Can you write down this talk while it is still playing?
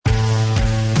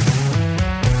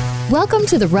Welcome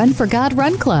to the Run for God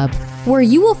Run Club, where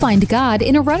you will find God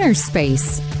in a runner's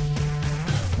space.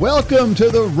 Welcome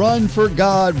to the Run for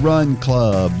God Run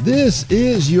Club. This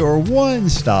is your one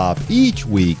stop each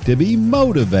week to be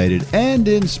motivated and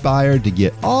inspired to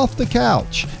get off the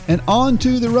couch and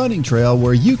onto the running trail,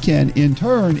 where you can in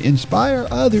turn inspire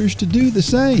others to do the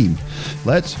same.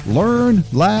 Let's learn,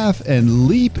 laugh, and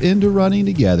leap into running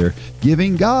together,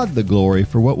 giving God the glory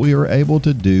for what we are able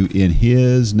to do in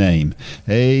His name.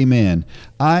 Amen.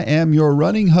 I am your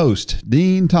running host,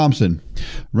 Dean Thompson.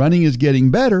 Running is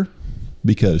getting better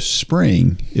because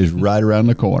spring is right around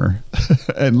the corner.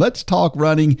 And let's talk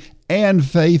running and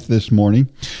faith this morning.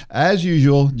 As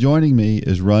usual, joining me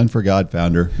is Run for God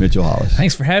founder Mitchell Hollis.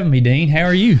 Thanks for having me, Dean. How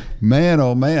are you? Man,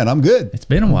 oh man, I'm good. It's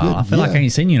been a while. I feel like I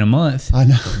ain't seen you in a month. I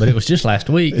know. But it was just last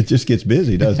week. It just gets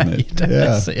busy, doesn't it? It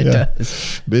does. It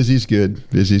does. Busy's good.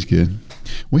 Busy's good.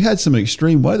 We had some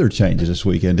extreme weather changes this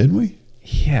weekend, didn't we?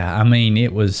 Yeah, I mean,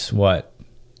 it was what?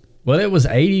 Well, it was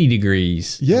 80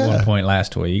 degrees at one point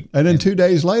last week. And then 2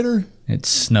 days later, it's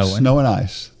snowing. Snow and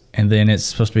ice. And then it's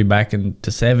supposed to be back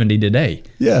into 70 today.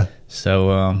 Yeah.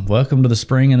 So welcome to the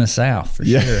spring in the South, for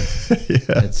sure.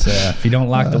 It's, if you don't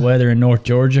like the weather in North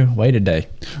Georgia, wait a day.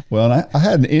 Well, I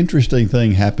had an interesting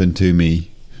thing happen to me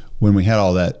when we had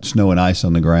all that snow and ice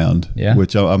on the ground,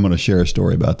 which I'm going to share a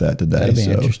story about that today. That'd be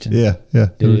interesting. Yeah.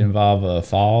 Did it involve a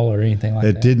fall or anything like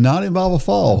that? It did not involve a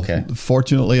fall, okay.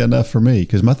 Fortunately enough for me,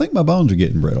 because I think my bones are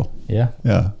getting brittle. Yeah.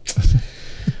 Yeah.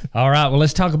 All right, well,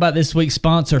 let's talk about this week's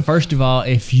sponsor. First of all,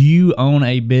 if you own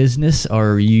a business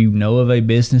or you know of a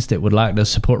business that would like to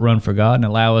support Run for God and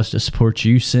allow us to support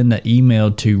you, send an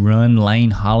email to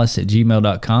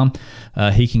runlanehollis@gmail.com.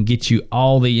 He can get you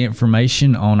all the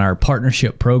information on our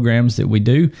partnership programs that we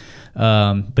do.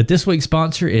 But this week's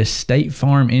sponsor is State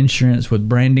Farm Insurance with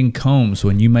Brandon Combs.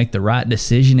 When you make the right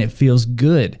decision, it feels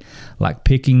good, like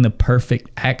picking the perfect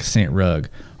accent rug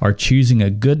or choosing a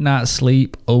good night's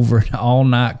sleep over an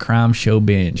all-night crime show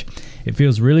binge. It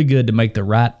feels really good to make the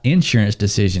right insurance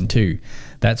decision, too.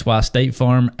 That's why State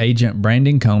Farm agent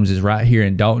Brandon Combs is right here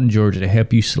in Dalton, Georgia, to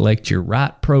help you select your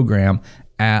right program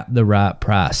at the right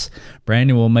price.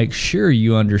 Brandon will make sure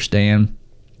you understand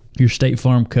your State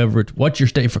Farm coverage, what your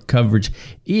State Farm coverage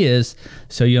is,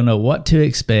 so you'll know what to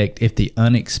expect if the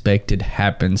unexpected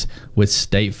happens with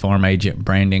State Farm agent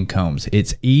Brandon Combs.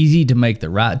 It's easy to make the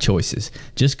right choices.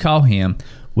 Just call him.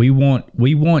 We want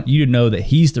you to know that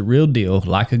he's the real deal.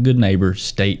 Like a good neighbor,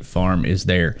 State Farm is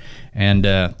there. And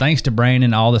thanks to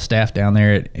Brandon, all the staff down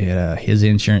there at his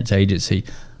insurance agency,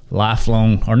 not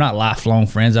lifelong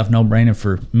friends. I've known Brandon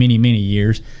for many, many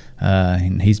years,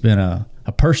 and he's been a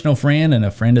personal friend and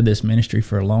a friend of this ministry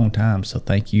for a long time. So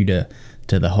thank you to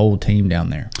the whole team down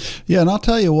there. Yeah, and I'll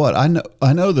tell you what, I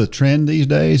know the trend these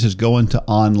days is going to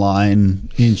online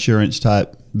insurance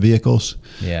type vehicles.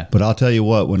 Yeah. But I'll tell you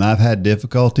what, when I've had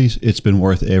difficulties, it's been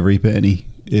worth every penny.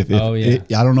 I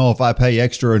don't know if I pay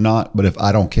extra or not, but if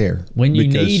I don't care. When you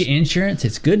need insurance,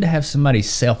 it's good to have somebody's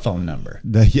cell phone number.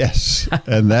 Yes,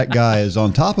 and that guy is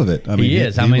on top of it. He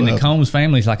is. The Combs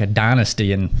family is like a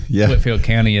dynasty in Whitfield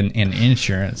County in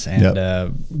insurance,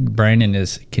 and Brandon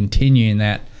is continuing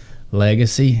that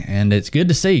legacy, and it's good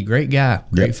to see. Great guy,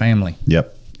 great family.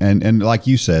 Yep, and like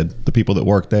you said, the people that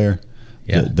work there,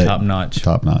 top notch.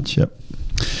 Top notch. Yep.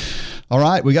 All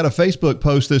right, we got a Facebook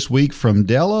post this week from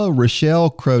Della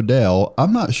Rochelle Crodell.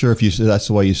 I'm not sure if that's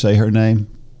the way you say her name,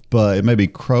 but it may be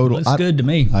Crodell. Looks good to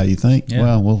me. You think?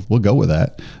 Yeah. Well, we'll go with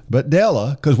that. But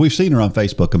Della, because we've seen her on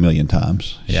Facebook a million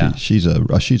times. Yeah. She's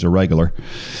a regular.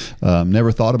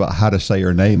 Never thought about how to say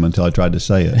her name until I tried to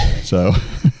say it. So,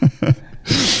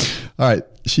 all right,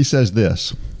 she says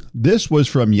this. This was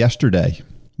from yesterday.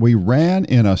 We ran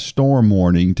in a storm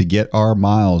warning to get our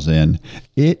miles in.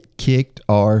 It kicked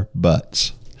our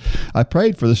butts. I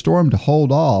prayed for the storm to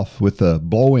hold off with the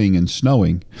blowing and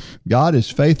snowing. God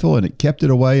is faithful, and it kept it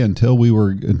away until we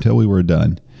were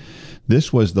done.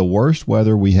 This was the worst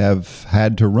weather we have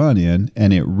had to run in,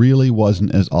 and it really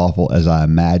wasn't as awful as I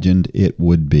imagined it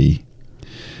would be.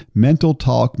 Mental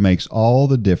talk makes all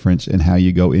the difference in how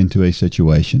you go into a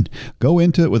situation. Go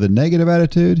into it with a negative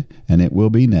attitude, and it will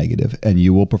be negative, and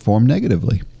you will perform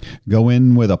negatively. Go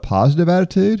in with a positive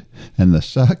attitude, and the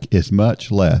suck is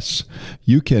much less.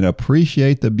 You can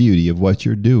appreciate the beauty of what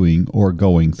you're doing or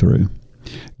going through.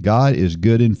 God is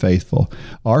good and faithful.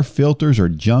 Our filters are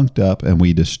junked up, and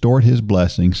we distort His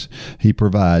blessings He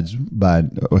provides by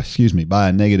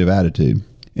a negative attitude.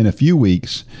 In a few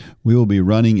weeks, we will be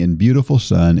running in beautiful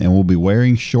sun and we'll be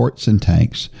wearing shorts and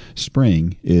tanks.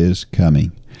 Spring is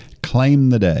coming.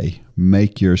 Claim the day.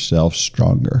 Make yourself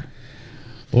stronger.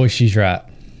 Boy, she's right.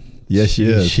 Yes, she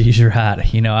is. She's right.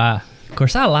 Of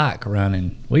course, I like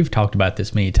running. We've talked about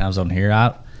this many times on here.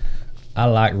 I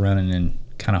like running in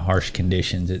kind of harsh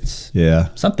conditions. It's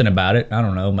something about it. I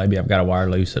don't know. Maybe I've got a wire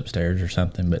loose upstairs or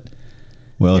something, but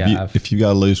well, if you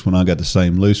got a loose one, I got the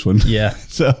same loose one. Yeah.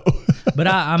 So, but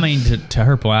I mean, to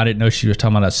her point, I didn't know she was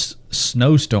talking about a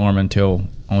snowstorm until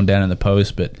on down in the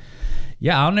post. But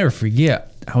yeah, I'll never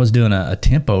forget. I was doing a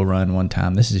tempo run one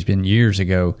time. This has been years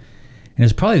ago, and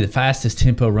it's probably the fastest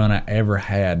tempo run I ever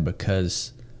had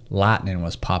because lightning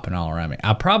was popping all around me.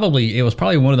 It was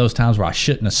probably one of those times where I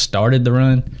shouldn't have started the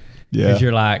run. Yeah. Because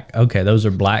you're like, okay, those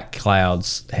are black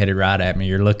clouds headed right at me.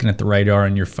 You're looking at the radar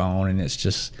on your phone, and it's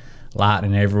just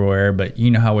lightning everywhere. But you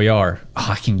know how we are. Oh,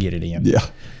 I can get it in. Yeah.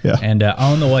 And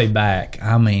on the way back,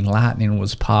 I mean, lightning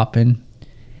was popping.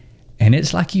 And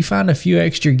it's like you find a few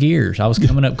extra gears. I was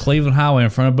coming up Cleveland Highway in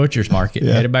front of Butcher's Market,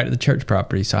 headed back to the church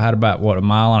property. So I had about, a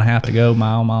mile and a half to go,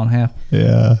 mile and a half.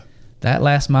 Yeah. That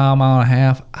last mile and a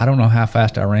half, I don't know how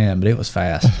fast I ran, but it was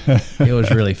fast. It was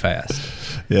really fast.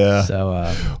 Yeah.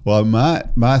 So, well,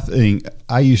 my thing,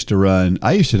 I used to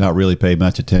not really pay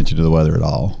much attention to the weather at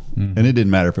all. Mm-hmm. And it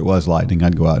didn't matter if it was lightning,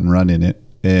 I'd go out and run in it.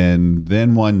 And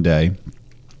then one day,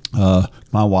 my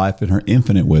wife, in her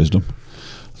infinite wisdom,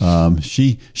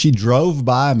 she drove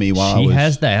by me while she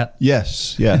has that.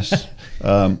 Yes.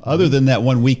 Other than that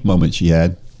 1 week moment she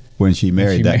had when she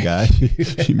married that guy,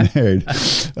 she married.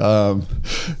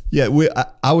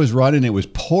 I was running. It was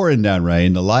pouring down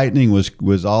rain. The lightning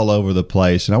was all over the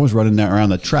place, and I was running down around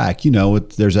the track.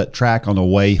 There's that track on the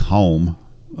way home.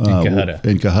 In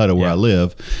Cohutta, where I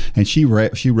live, and she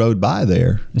rode by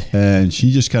there, and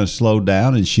she just kind of slowed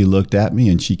down, and she looked at me,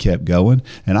 and she kept going,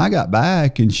 and I got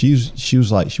back, and she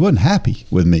was like, she wasn't happy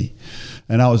with me,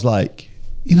 and I was like,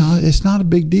 it's not a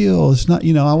big deal. It's not,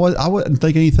 I wouldn't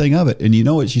think anything of it. And you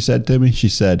know what she said to me? She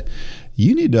said,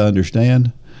 you need to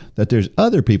understand that there's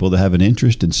other people that have an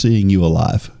interest in seeing you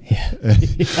alive. Yeah.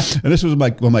 And this was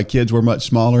when my kids were much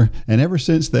smaller. And ever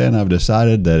since then, I've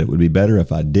decided that it would be better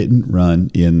if I didn't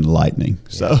run in lightning.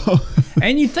 So,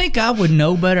 and you think I would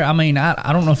know better? I mean,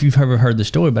 I don't know if you've ever heard the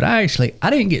story, but I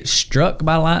didn't get struck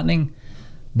by lightning,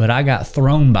 but I got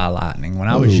thrown by lightning when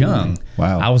I was young.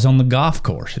 Wow. I was on the golf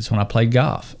course. It's when I played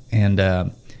golf.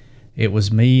 And it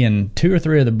was me and 2 or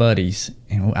 3 other buddies.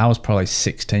 And I was probably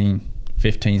 15,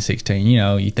 16.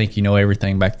 You think you know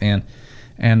everything back then.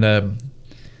 And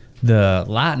the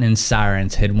lightning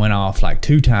sirens had went off like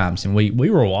 2 times. And we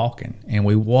were walking. And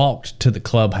we walked to the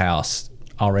clubhouse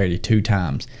already 2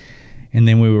 times. And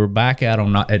then we were back out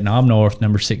at Knob North,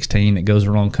 number 16, that goes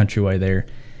along Countryway there.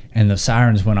 And the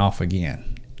sirens went off again.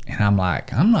 And I'm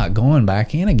like, I'm not going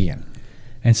back in again.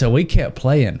 And so we kept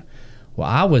playing. Well,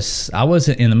 I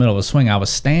wasn't in the middle of a swing. I was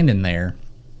standing there,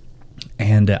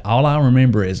 and all I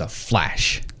remember is a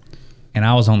flash, and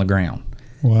I was on the ground.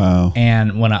 Wow.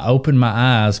 And when I opened my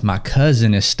eyes, my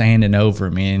cousin is standing over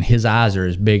me, and his eyes are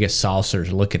as big as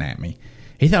saucers looking at me.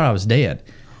 He thought I was dead.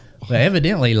 But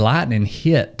evidently lightning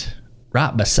hit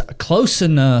right close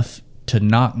enough to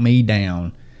knock me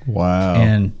down. Wow.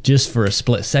 And just for a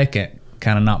split second,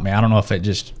 kind of knocked me. I don't know if it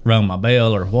just rung my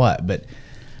bell or what, but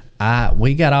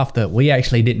we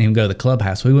actually didn't even go to the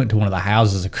clubhouse. We went to one of the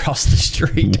houses across the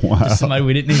street. Wow. To somebody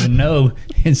we didn't even know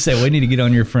and said, we need to get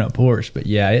on your front porch. But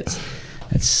yeah,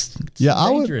 it's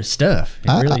dangerous stuff.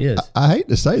 It really is. I hate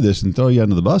to say this and throw you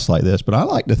under the bus like this, but I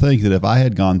like to think that if I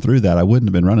had gone through that, I wouldn't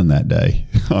have been running that day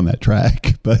on that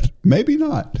track, but maybe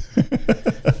not.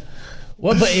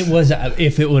 Well, but it was,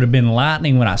 if it would have been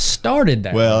lightning when I started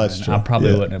that, that's true. I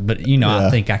probably wouldn't have. But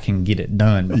I think I can get it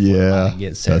done before lightning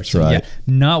gets there. That's right.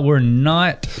 We're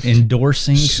not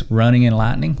endorsing running in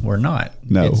lightning. We're not.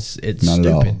 No, it's not stupid.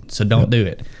 at all. So don't do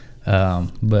it.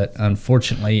 But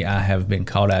unfortunately, I have been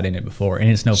caught out in it before, and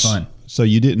it's no fun. So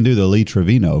you didn't do the Lee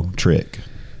Trevino trick.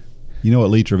 You know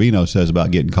what Lee Trevino says about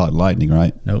getting caught in lightning,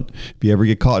 right? Nope. If you ever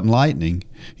get caught in lightning,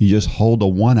 you just hold a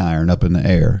 1-iron up in the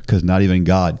air, because not even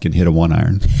God can hit a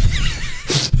 1-iron.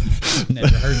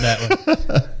 Never heard that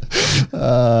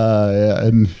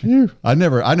one. And I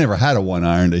never had a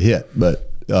 1-iron to hit,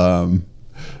 but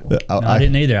I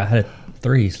didn't either. I had a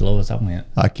 3 as low as I went.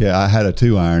 I had a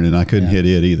 2-iron and I couldn't hit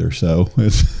it either. So,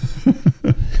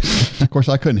 of course,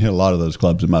 I couldn't hit a lot of those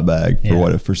clubs in my bag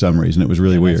for some reason. It was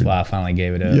really weird. That's why I finally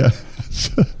gave it up. Yeah.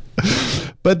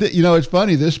 But it's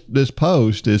funny. This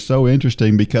post is so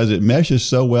interesting because it meshes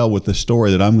so well with the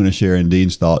story that I'm going to share in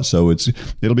Dean's thoughts. So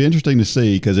it'll be interesting to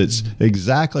see, because it's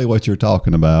exactly what you're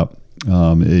talking about.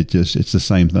 It's the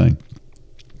same thing.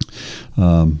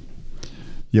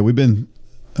 We've been,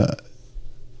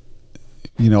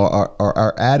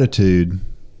 our attitude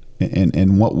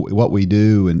and what we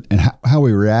do and how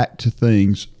we react to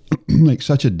things makes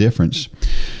such a difference.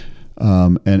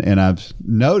 And I've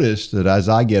noticed that as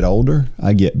I get older,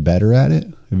 I get better at it.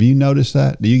 Have you noticed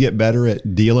that? Do you get better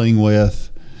at dealing with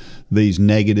these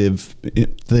negative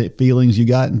feelings you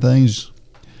got and things?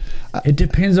 It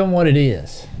depends on what it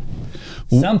is.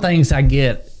 Some things I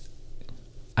get,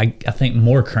 I think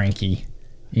more cranky.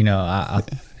 You know,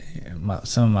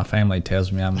 some of my family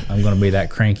tells me I'm going to be that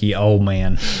cranky old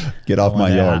man. Get off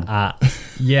my yard.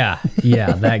 Yeah,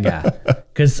 that guy.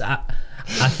 Because I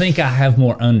think I have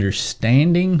more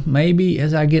understanding maybe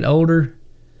as I get older.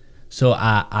 So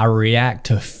I react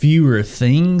to fewer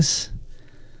things.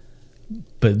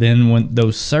 But then when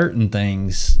those certain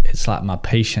things, it's like my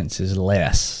patience is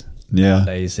less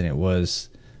nowadays than it was.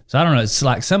 So I don't know. It's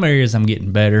like some areas I'm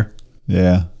getting better.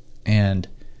 Yeah. And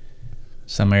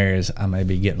some areas I may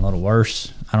be getting a little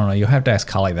worse. I don't know. You'll have to ask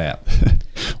Collie that.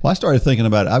 Well, I started thinking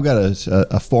about it. I've got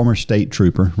a former state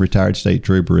trooper, retired state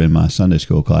trooper in my Sunday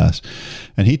school class.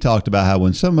 And he talked about how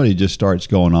when somebody just starts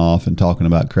going off and talking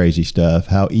about crazy stuff,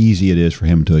 how easy it is for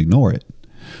him to ignore it.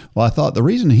 Well, I thought the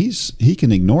reason he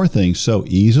can ignore things so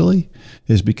easily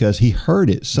is because he heard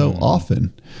it so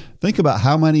often. Think about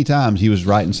how many times he was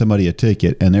writing somebody a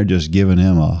ticket and they're just giving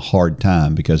him a hard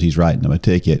time because he's writing them a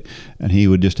ticket, and he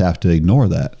would just have to ignore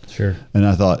that. Sure. And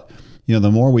I thought,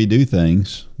 the more we do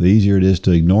things, the easier it is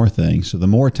to ignore things. So the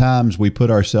more times we put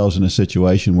ourselves in a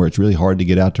situation where it's really hard to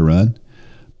get out to run,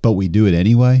 but we do it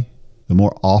anyway, the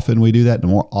more often we do that, the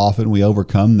more often we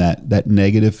overcome that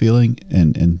negative feeling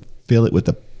and fill it with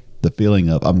the feeling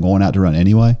of I'm going out to run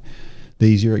anyway, the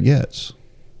easier it gets.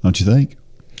 Don't you think?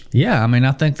 Yeah, I mean,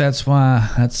 I think that's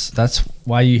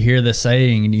why you hear the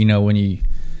saying,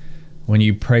 when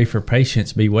you pray for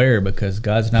patience, beware, because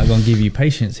God's not going to give you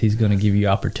patience. He's going to give you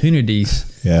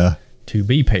opportunities to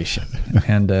be patient.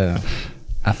 And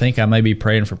I think I may be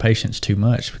praying for patience too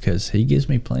much because he gives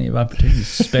me plenty of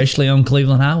opportunities, especially on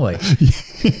Cleveland Highway.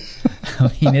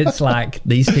 I mean, it's like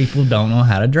these people don't know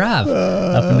how to drive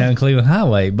up and down Cleveland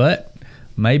Highway, but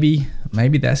maybe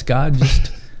that's God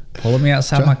just pulling me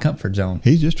outside my comfort zone.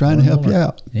 He's just trying to help you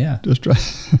out. Yeah. Just try.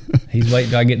 He's waiting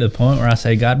till I get to the point where I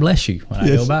say, God bless you when I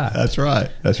go by. That's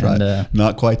right. That's right.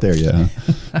 Not quite there yet,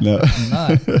 huh? No.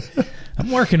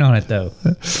 I'm working on it, though.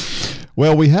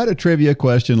 Well, we had a trivia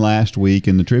question last week,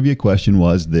 and the trivia question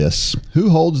was this. Who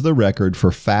holds the record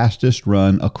for fastest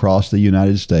run across the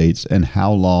United States, and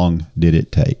how long did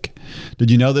it take?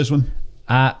 Did you know this one?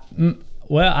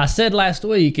 Well, I said last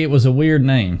week it was a weird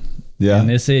name. Yeah. And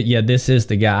this is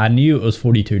the guy. I knew it was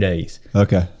 42 days.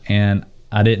 Okay. And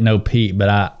I didn't know Pete, but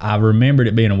I remembered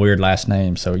it being a weird last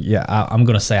name. So, yeah, I'm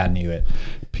going to say I knew it.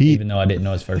 Pete, even though I didn't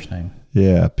know his first name.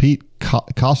 Yeah, Pete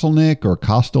Kostelnick or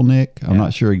Kostelnick. I'm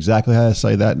not sure exactly how to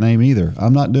say that name either.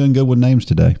 I'm not doing good with names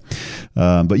today.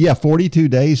 But, yeah, 42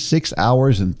 days, 6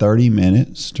 hours and 30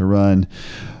 minutes to run.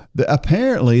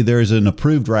 Apparently, there's an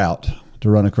approved route to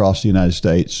run across the United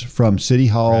States from City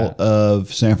Hall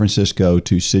of San Francisco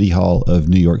to City Hall of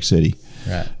New York City.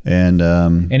 Right. And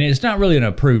it's not really an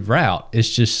approved route.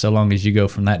 It's just so long as you go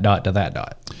from that dot to that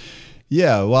dot.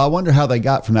 Yeah. Well, I wonder how they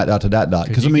got from that dot to that dot.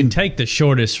 Because you can take the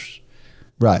shortest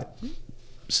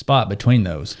spot between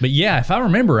those. But, yeah, if I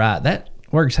remember right, that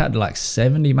works out to like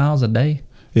 70 miles a day.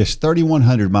 It's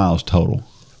 3,100 miles total.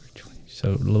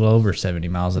 So a little over 70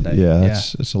 miles a day. Yeah,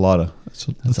 it's a lot of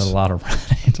that's a lot of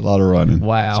running. It's a lot of running.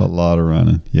 Wow, it's a lot of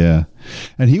running. Yeah,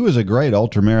 and he was a great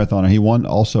ultra marathoner. He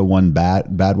also won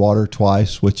Badwater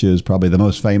twice, which is probably the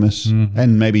most famous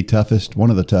and maybe toughest, one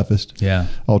of the toughest. Yeah,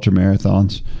 ultra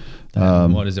marathons.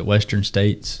 What is it? Western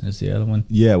States is the other one.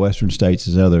 Yeah, Western States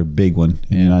is the other big one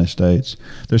in the United States.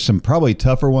 There's some probably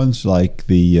tougher ones like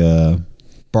the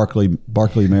Barkley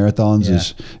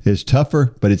marathons is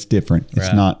tougher, but it's different.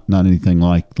 It's not anything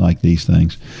like these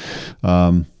things.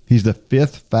 He's the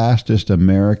 5th fastest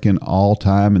American all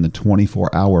time in the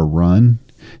 24-hour run.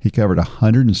 He covered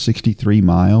 163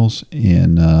 miles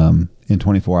in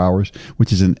 24 hours,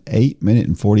 which is an 8-minute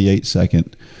and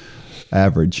 48-second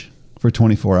average for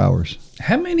 24 hours.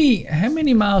 How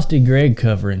many miles did Greg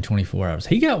cover in 24 hours?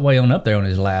 He got way on up there on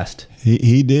his last.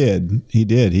 He did.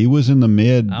 He was in the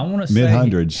mid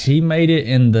hundreds. He made it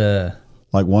in the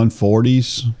like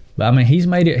 140s. But I mean, he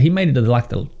made it to like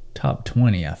the top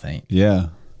 20, I think. Yeah.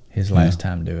 His last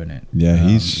time doing it. Yeah,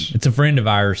 it's a friend of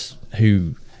ours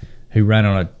who he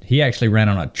actually ran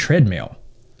on a treadmill.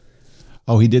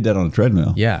 Oh, he did that on a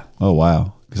treadmill. Yeah. Oh,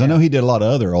 wow. Because I know he did a lot of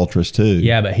other ultras too.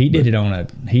 Yeah, but he did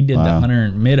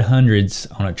the mid hundreds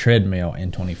on a treadmill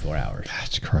in 24 hours.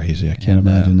 That's crazy. I can't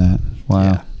imagine that. Wow.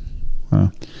 Yeah.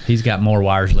 Wow. He's got more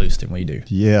wires loose than we do.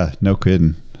 Yeah, no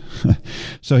kidding.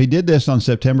 So he did this on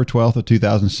September 12th of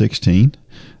 2016.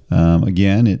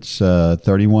 Again, it's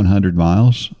 3,100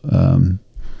 miles.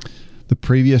 The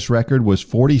previous record was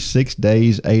 46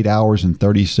 days, 8 hours, and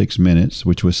 36 minutes,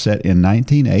 which was set in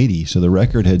 1980. So the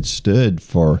record had stood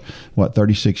for,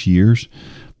 36 years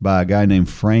by a guy named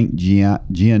Frank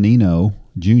Giannino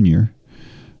Jr.,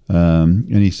 and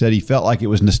he said he felt like it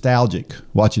was nostalgic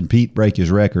watching Pete break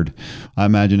his record. I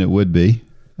imagine it would be,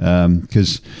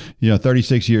 because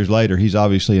 36 years later, he's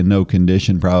obviously in no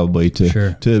condition probably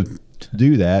to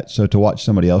do that. So to watch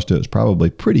somebody else do it is probably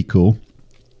pretty cool.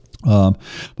 But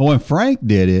when Frank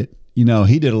did it,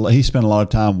 he spent a lot of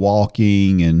time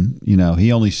walking, and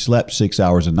he only slept 6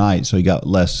 hours a night, so he got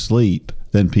less sleep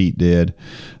than Pete did.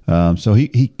 So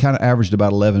he kind of averaged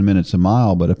about 11 minutes a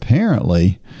mile, but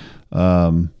apparently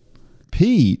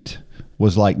Pete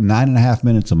was like 9.5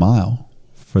 minutes a mile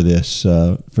for this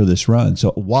run. So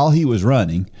while he was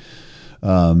running,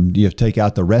 you have to take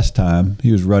out the rest time.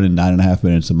 He was running 9.5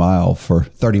 minutes a mile for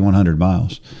 3,100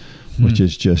 miles, which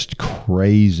is just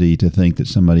crazy to think that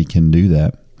somebody can do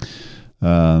that.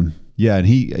 And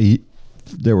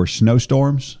there were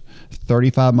snowstorms,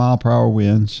 35-mile-per-hour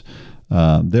winds.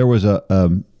 There was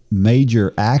a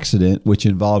major accident which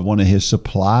involved one of his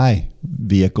supply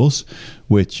vehicles,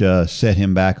 which set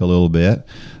him back a little bit.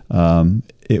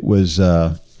 It was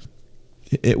an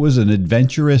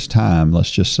adventurous time, let's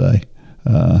just say.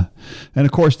 And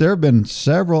of course, there have been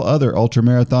several other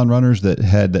ultramarathon runners that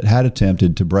had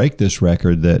attempted to break this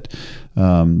record that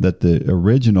the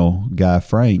original guy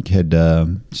Frank had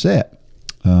set.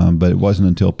 But it wasn't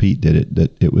until Pete did it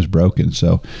that it was broken.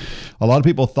 So a lot of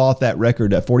people thought that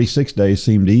record at 46 days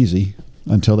seemed easy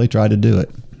until they tried to do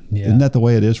it. Yeah. Isn't that the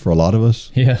way it is for a lot of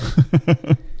us? Yeah.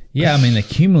 Yeah, I mean, the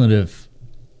cumulative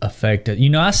effect.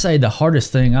 I say the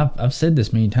hardest thing, I've said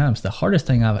this many times, the hardest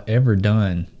thing I've ever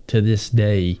done to this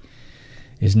day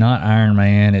is not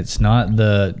Ironman. It's not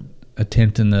the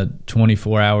attempting the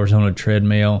 24 hours on a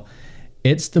treadmill.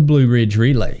 It's the Blue Ridge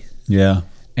Relay. Yeah.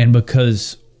 And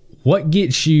because what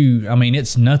gets you, I mean,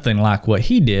 it's nothing like what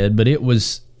he did, but it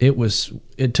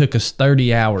took us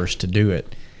 30 hours to do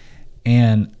it.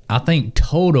 And I think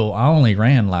total, I only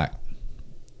ran like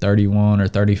 31 or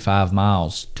 35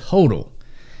 miles total.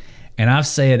 And I've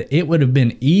said it would have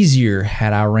been easier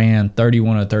had I ran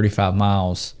 31 or 35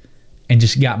 miles and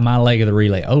just got my leg of the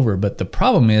relay over. But the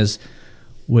problem is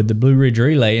with the Blue Ridge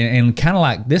Relay, and kind of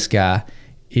like this guy,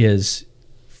 is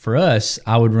for us,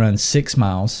 I would run 6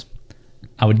 miles.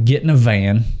 I would get in a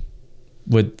van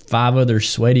with 5 other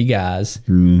sweaty guys.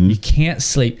 Mm-hmm. You can't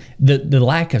sleep. The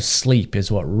lack of sleep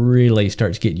is what really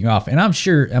starts getting you off. And I'm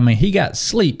sure, I mean, Pete got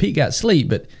sleep,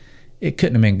 but it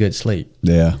couldn't have been good sleep.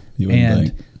 Yeah, you wouldn't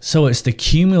think. So it's the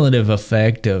cumulative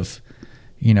effect of,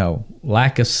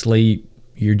 lack of sleep.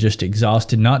 You're just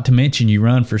exhausted. Not to mention you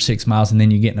run for 6 miles and then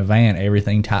you get in a van,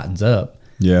 everything tightens up.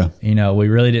 Yeah. We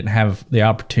really didn't have the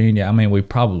opportunity. I mean, we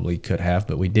probably could have,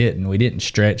 but we didn't. We didn't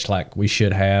stretch like we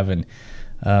should have. And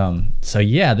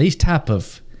these type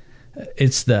of,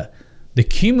 it's the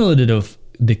cumulative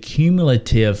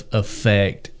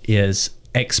effect is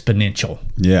exponential.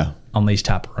 Yeah. On these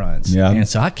type of runs. Yeah. And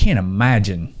so I can't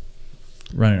imagine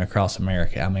running across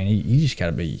America. I mean, you just got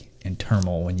to be in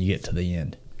turmoil when you get to the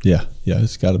end. Yeah,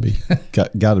 it's got to be.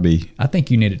 Got to be. I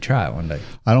think you need to try it one day.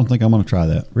 I don't think I'm going to try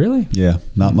that. Really? Yeah,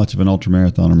 not much of an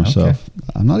ultramarathoner myself. Okay.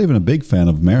 I'm not even a big fan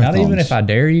of marathons. Not even if I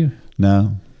dare you?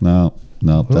 No. Well,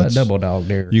 that double dog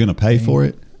dare. You going to pay for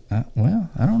it? Well,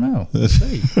 I don't know. Let's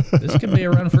see. This could be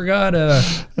a run for God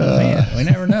event. We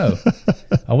never know.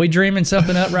 Are we dreaming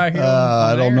something up right here?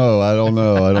 I don't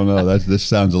know. This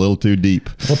sounds a little too deep.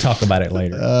 We'll talk about it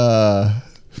later.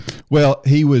 Well,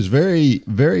 he was very,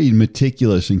 very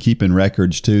meticulous in keeping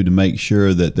records, too, to make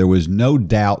sure that there was no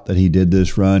doubt that he did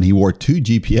this run. He wore 2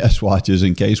 GPS watches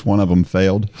in case one of them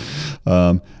failed.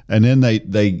 And then they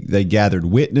gathered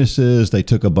witnesses. They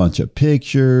took a bunch of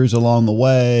pictures along the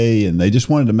way, and they just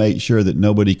wanted to make sure that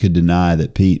nobody could deny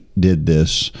that Pete did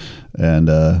this. And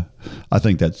I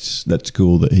think that's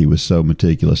cool that he was so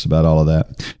meticulous about all of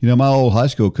that. My old high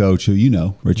school coach,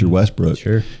 who Richard Westbrook,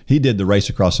 sure, he did the Race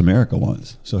Across America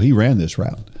once, so he ran this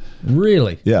route.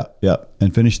 Really? Yeah,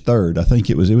 and finished 3rd. I think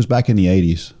it was back in the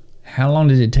 80s. How long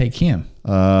did it take him?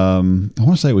 I want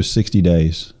to say it was 60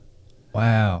 days.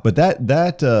 Wow. But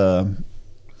that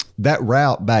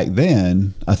route back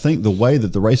then, I think the way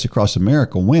that the Race Across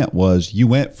America went was you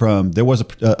went from, there was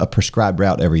a prescribed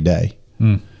route every day.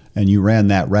 And you ran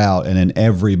that route, and then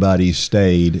everybody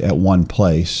stayed at one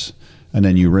place, and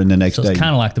then you ran the next day. So it's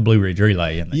kind of like the Blue Ridge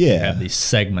Relay, and you have these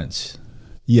segments.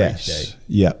 Yes.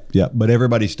 Yeah. But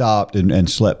everybody stopped and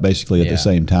slept basically at the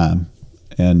same time.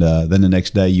 And then the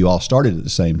next day, you all started at the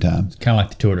same time. It's kind of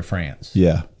like the Tour de France.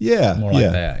 Yeah. More like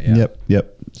that. Yeah.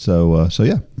 Yep. So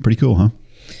yeah, pretty cool, huh?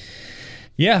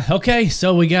 Yeah. Okay.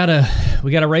 So we got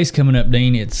a race coming up,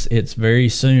 Dean. It's very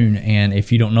soon, and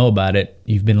if you don't know about it,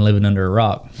 you've been living under a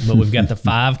rock. But we've got the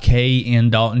 5K in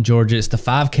Dalton, Georgia. It's the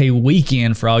 5K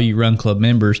weekend for all you Run Club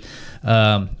members.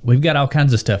 We've got all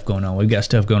kinds of stuff going on. We've got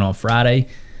stuff going on Friday,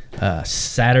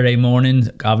 Saturday morning.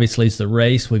 Obviously, it's the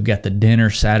race. We've got the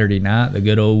dinner Saturday night, the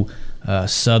good old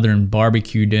Southern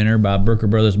barbecue dinner by Brooker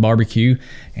Brothers Barbecue,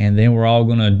 and then we're all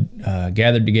going to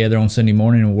gather together on Sunday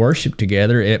morning and worship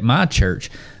together at my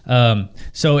church.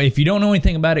 So if you don't know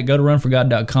anything about it, go to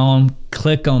runforgod.com,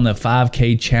 click on the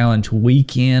 5K Challenge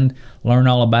weekend, learn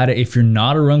all about it. If you're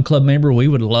not a Run Club member, we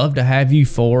would love to have you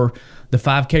for the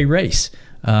 5K race.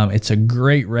 It's a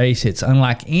great race. It's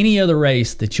unlike any other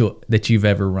race that you've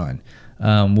ever run.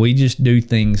 We just do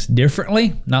things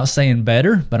differently. Not saying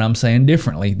better, but I'm saying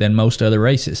differently than most other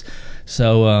races.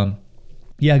 So,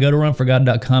 yeah, go to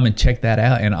runforgod.com and check that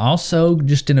out. And also,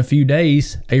 just in a few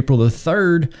days, April the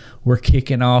 3rd, we're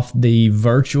kicking off the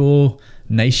virtual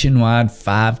nationwide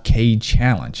 5K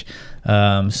challenge.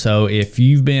 So if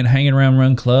you've been hanging around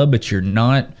Run Club, but you're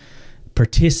not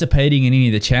participating in any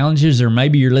of the challenges, or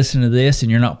maybe you're listening to this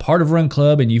and you're not part of Run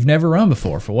Club and you've never run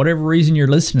before, for whatever reason you're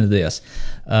listening to this,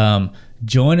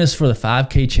 join us for the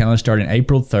 5K challenge starting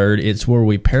April 3rd. It's where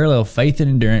we parallel faith and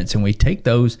endurance, and we take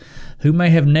those who may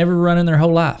have never run in their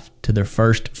whole life to their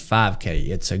first 5K.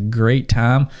 It's a great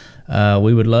time.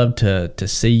 We would love to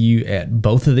see you at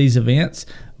both of these events,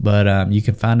 but you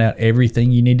can find out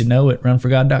everything you need to know at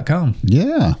runforgod.com.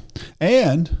 Yeah.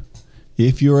 And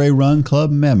if you're a Run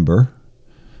Club member,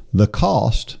 the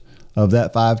cost of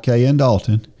that 5K in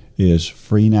Dalton is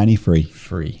free.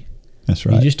 Free. That's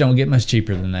right. You just don't get much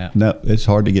cheaper than that. No, it's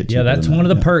hard to get cheaper. Yeah, that's one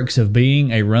of the perks of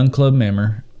being a Run Club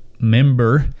member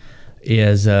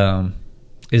is that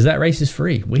race is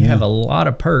free. We have a lot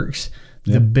of perks.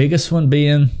 Yep. The biggest one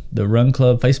being the Run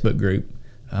Club Facebook group.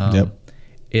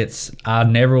 I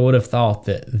never would have thought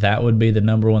that would be the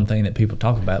number one thing that people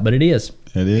talk about, but it is.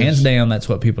 It is. Hands down, that's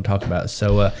what people talk about.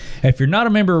 So if you're not a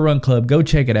member of Run Club, go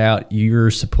check it out. You're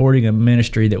supporting a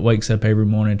ministry that wakes up every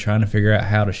morning trying to figure out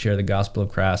how to share the gospel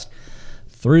of Christ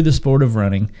through the sport of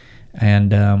running.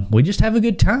 And we just have a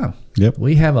good time. Yep.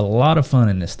 We have a lot of fun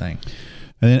in this thing.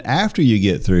 And then after you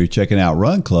get through checking out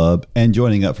Run Club and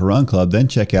joining up for Run Club, then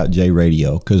check out J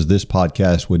Radio, because this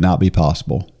podcast would not be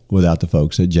possible without the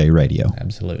folks at J Radio.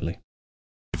 Absolutely.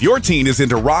 If your teen is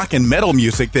into rock and metal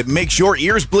music that makes your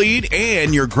ears bleed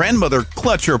and your grandmother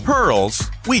clutch her pearls,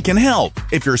 we can help.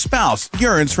 If your spouse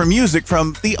yearns for music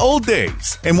from the old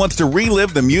days and wants to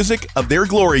relive the music of their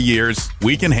glory years,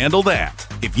 we can handle that.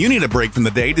 If you need a break from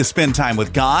the day to spend time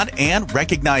with God and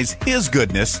recognize His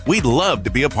goodness, we'd love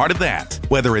to be a part of that.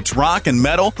 Whether it's rock and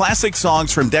metal, classic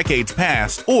songs from decades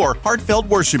past, or heartfelt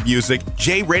worship music,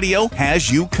 J Radio has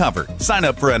you covered. Sign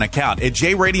up for an account at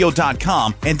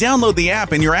jradio.com and download the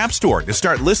app in your app store to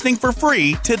start listening for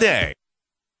free today.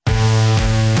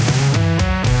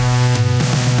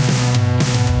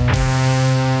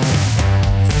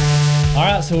 All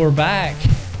right, so we're back.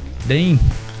 Dean,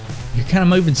 you're kind of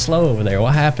moving slow over there.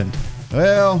 What happened?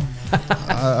 Well,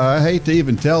 I hate to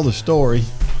even tell the story,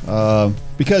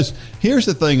 because here's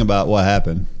the thing about what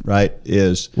happened, right,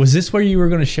 Was this where you were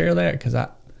going to share that? Because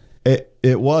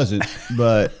it wasn't,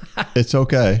 but it's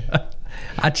okay.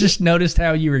 I just noticed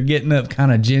how you were getting up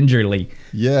kind of gingerly.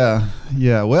 Yeah.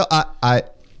 Well, I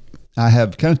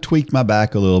have kind of tweaked my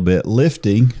back a little bit,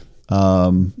 lifting,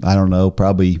 I don't know,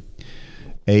 probably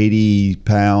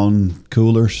 80-pound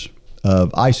coolers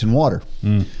of ice and water,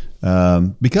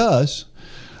 because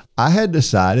I had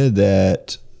decided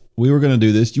that we were going to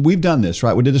do this. We've done this,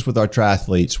 right? We did this with our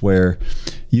triathletes, where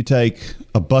you take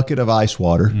a bucket of ice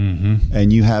water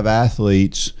and you have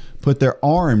athletes put their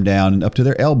arm down up to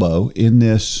their elbow in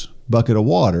this bucket of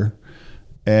water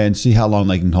and see how long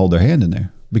they can hold their hand in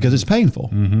there, because it's painful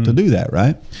to do that,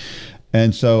 right?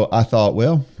 And so I thought,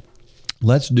 well,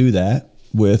 let's do that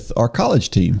with our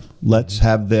college team. Let's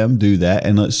have them do that,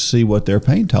 and let's see what their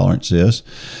pain tolerance is.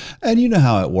 And you know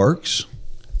how it works.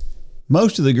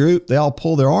 Most of the group, they all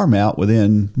pull their arm out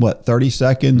within, 30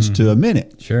 seconds to a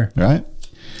minute. Sure. Right?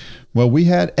 Well, we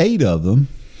had 8 of them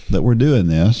that were doing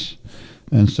this.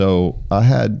 And so I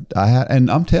had,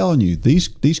 and I'm telling you,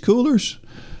 these coolers,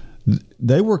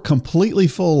 they were completely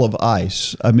full of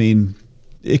ice. I mean,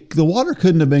 the water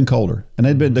couldn't have been colder. And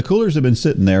the coolers had been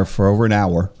sitting there for over an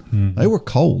hour. They were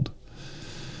cold.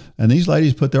 And these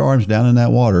ladies put their arms down in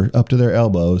that water up to their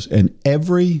elbows, and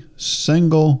every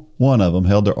single one of them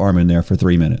held their arm in there for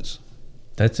 3 minutes.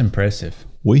 That's impressive.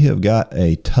 We have got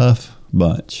a tough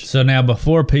bunch. So now,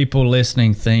 before people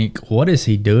listening think, what is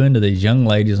he doing to these young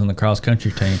ladies on the cross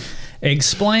country team?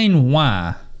 Explain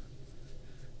why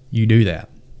you do that?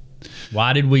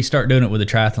 Why did we start doing it with the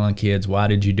triathlon kids? Why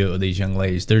did you do it with these young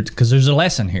ladies? Because there's a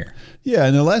lesson here. Yeah,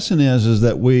 and the lesson is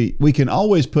that we can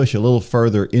always push a little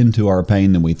further into our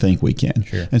pain than we think we can.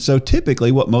 Sure. And so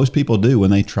typically what most people do when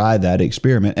they try that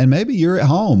experiment, and maybe you're at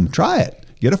home, try it.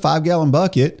 Get a 5-gallon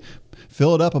bucket,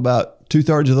 fill it up about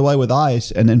 2/3 of the way with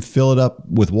ice, and then fill it up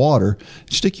with water.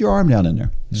 Stick your arm down in there.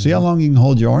 See how long you can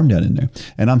hold your arm down in there.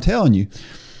 And I'm telling you,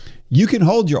 you can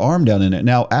hold your arm down in it.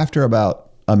 Now, after about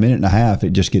a minute and a half,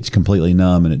 it just gets completely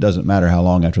numb, and it doesn't matter how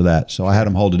long after that. So I had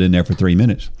them hold it in there for 3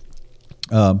 minutes.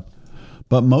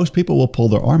 But most people will pull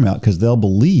their arm out because they'll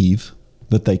believe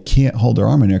that they can't hold their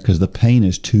arm in there because the pain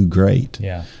is too great.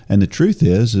 Yeah. And the truth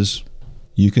is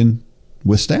you can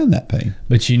withstand that pain.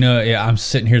 But yeah, I'm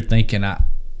sitting here thinking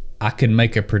I could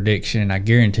make a prediction, and I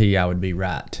guarantee you I would be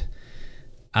right.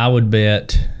 I would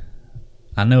bet,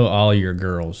 I know all your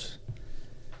girls,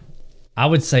 I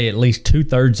would say at least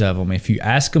 2/3 of them, if you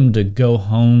ask them to go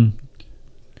home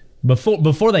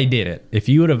before they did it, if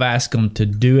you would have asked them to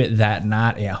do it that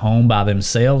night at home by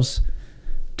themselves,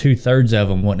 2/3 of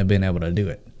them wouldn't have been able to do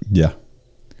it. Yeah.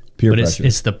 Peer But pressure.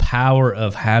 it's the power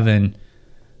of having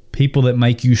people that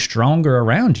make you stronger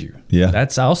around you. Yeah.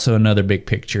 That's also another big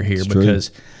picture here, It's true.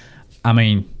 because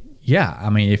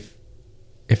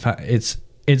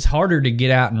it's harder to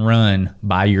get out and run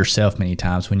by yourself many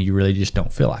times when you really just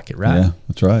don't feel like it, right? Yeah,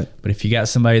 that's right. But if you got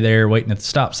somebody there waiting at the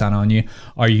stop sign on you,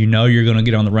 or you're going to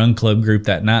get on the run club group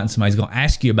that night and somebody's going to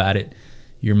ask you about it,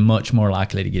 you're much more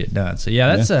likely to get it done. So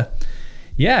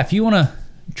if you want to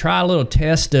try a little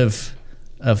test of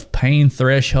pain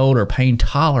threshold or pain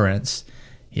tolerance,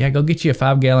 go get you a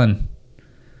 5-gallon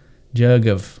jug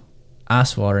of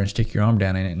ice water and stick your arm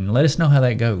down in it and let us know how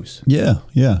that goes. Yeah,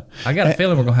 yeah. I got a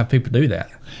feeling we're going to have people do that.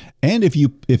 And if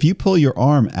you pull your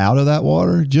arm out of that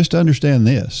water, just understand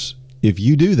this. If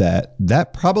you do that,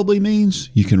 that probably means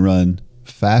you can run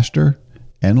faster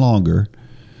and longer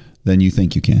than you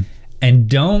think you can.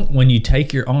 And when you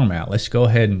take your arm out, let's go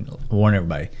ahead and warn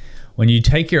everybody. When you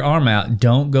take your arm out,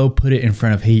 don't go put it in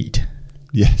front of heat,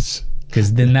 Yes.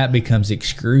 because then that becomes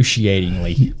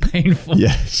excruciatingly painful.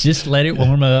 Yes. Just let it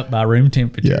warm up by room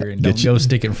temperature, Yeah. and don't go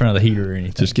stick it in front of the heater or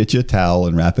anything. Just get you a towel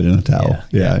and wrap it in a towel.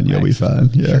 Yeah, And you'll be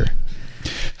fine. Yeah. Sure.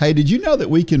 Hey, did you know that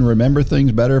we can remember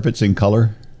things better if it's in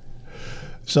color?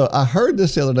 So I heard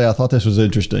this the other day. I thought this was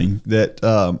interesting, that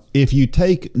if you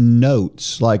take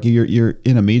notes, like you're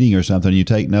in a meeting or something, you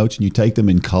take notes and you take them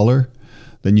in color,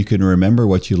 then you can remember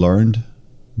what you learned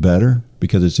better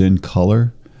because it's in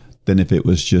color than if it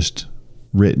was just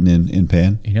written in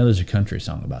pen. There's a country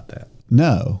song about that.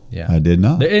 No, Yeah. I did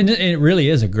not. It really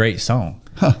is a great song.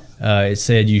 Huh. It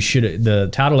said the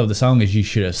title of the song is "You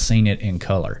Should Have Seen It in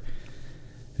Color."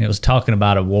 And it was talking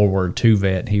about a World War II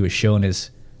vet. He was showing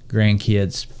his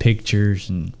grandkids pictures,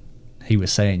 and he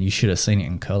was saying you should have seen it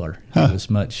in color. Huh. It was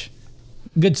much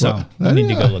good song. Well, I need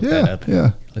to go look yeah, that up.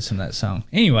 yeah. Listen to that song.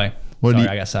 Anyway, What do sorry,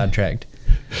 you- I got sidetracked.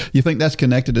 You think that's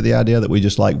connected to the idea that we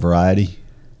just like variety?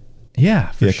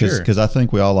 Yeah, for sure. Because I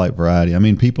think we all like variety. I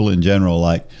mean, people in general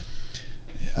like.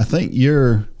 I think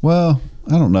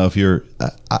I don't know if you're.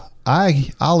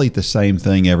 I'll eat the same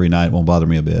thing every night. It won't bother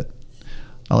me a bit.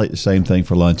 I'll eat the same thing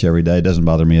for lunch every day. It doesn't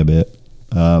bother me a bit.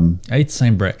 I ate the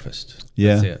same breakfast.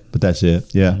 Yeah, That's it. but that's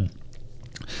it. Yeah.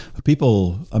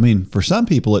 People, I mean, for some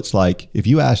people, it's like if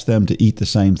you ask them to eat the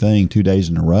same thing 2 days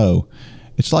in a row,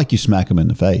 it's like you smack them in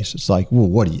the face. It's like,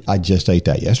 well, I just ate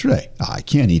that yesterday. I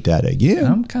can't eat that again.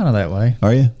 I'm kind of that way.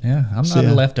 Are you? Yeah, I'm See, not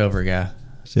a leftover guy.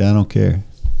 See, I don't care.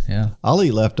 Yeah. I'll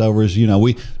eat leftovers.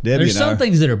 Debbie There's and I. some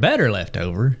things that are better left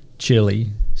over.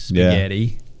 Chili,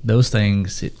 spaghetti, those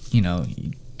things,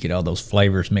 you get all those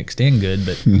flavors mixed in good.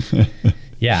 But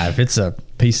yeah, if it's a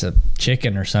piece of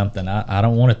chicken or something, I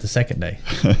don't want it the second day.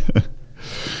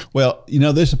 Well,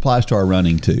 this applies to our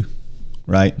running too,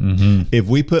 right? Mm-hmm. If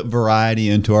we put variety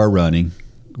into our running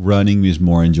is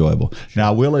more enjoyable. Now,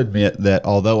 I will admit that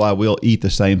although I will eat the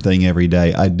same thing every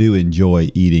day, I do enjoy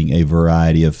eating a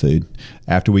variety of food.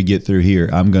 After we get through here,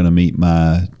 I'm going to meet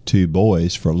my 2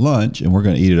 boys for lunch, and we're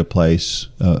going to eat at a place,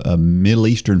 a Middle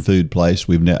Eastern food place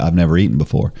I've never eaten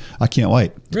before. I can't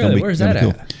wait. It's Really? gonna Where's gonna that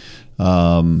be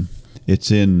cool.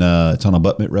 It's on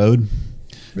Abutment Road.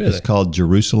 Really? It's called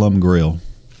Jerusalem Grill.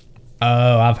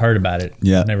 Oh, I've heard about it.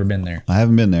 Yeah. I've never been there. I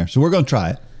haven't been there, so we're going to try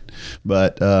it.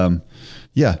 But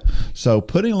yeah, so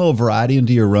putting a little variety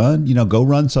into your run, go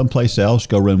run someplace else,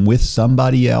 go run with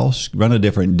somebody else, run a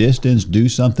different distance, do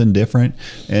something different,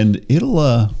 and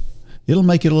it'll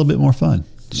make it a little bit more fun.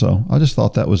 So I just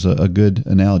thought that was a good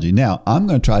analogy. Now I'm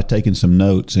going to try taking some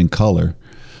notes in color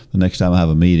the next time I have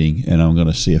a meeting, and I'm going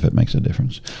to see if it makes a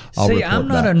difference. See, I'm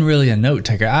not really a note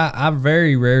taker. I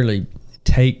very rarely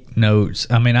take notes.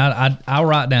 I mean, I'll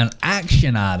write down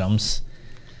action items,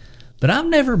 but I've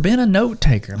never been a note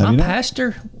taker. My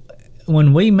pastor,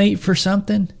 when we meet for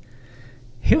something,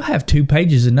 he'll have 2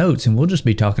 pages of notes, and we'll just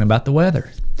be talking about the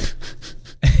weather.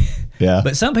 Yeah.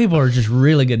 But some people are just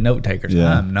really good note takers.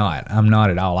 Yeah. I'm not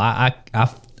at all. I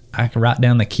can write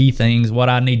down the key things, what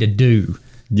I need to do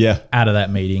out of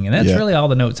that meeting. And that's really all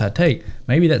the notes I take.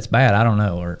 Maybe that's bad. I don't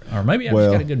know. Or maybe I've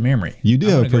just got a good memory. You do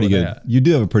have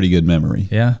a pretty good memory.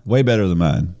 Yeah. Way better than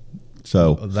mine.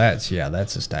 So that's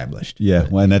established. Yeah,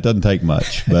 well, and that doesn't take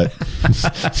much, but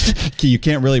you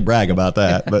can't really brag about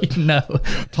that. But no.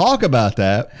 Talk about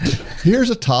that. Here's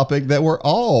a topic that we're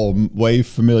all way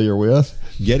familiar with: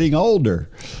 getting older.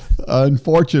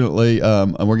 Unfortunately,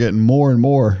 and we're getting more and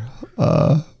more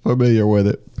familiar with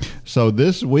it. So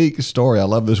this week's story, I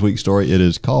love this week's story. It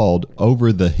is called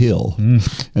 "Over the Hill," and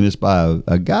it's by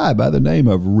a guy by the name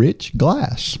of Rich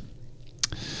Glass.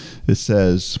 It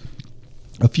says,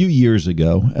 a few years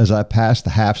ago, as I passed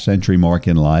the half-century mark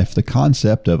in life, the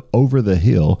concept of over the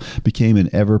hill became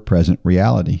an ever-present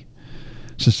reality.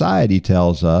 Society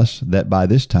tells us that by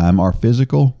this time our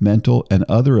physical, mental, and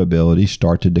other abilities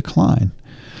start to decline.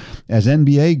 As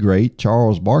NBA great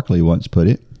Charles Barkley once put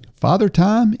it, Father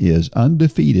Time is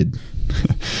undefeated.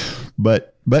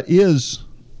 But is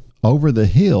over the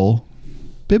hill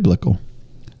biblical?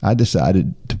 I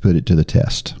decided to put it to the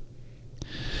test.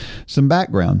 Some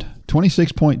background.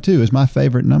 26.2 is my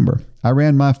favorite number. I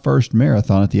ran my first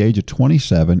marathon at the age of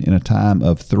 27 in a time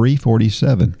of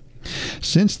 3:47.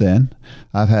 Since then,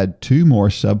 I've had 2 more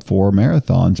sub-4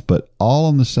 marathons, but all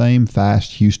on the same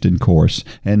fast Houston course,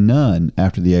 and none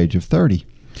after the age of 30.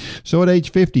 So at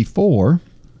age 54,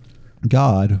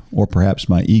 God, or perhaps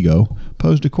my ego,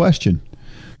 posed a question.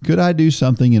 Could I do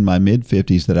something in my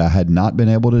mid-50s that I had not been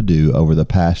able to do over the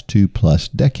past 2+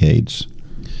 decades?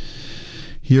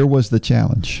 Here was the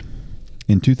challenge.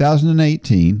 In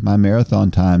 2018, my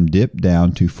marathon time dipped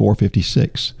down to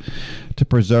 4:56. To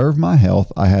preserve my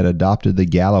health, I had adopted the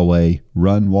Galloway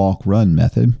run-walk-run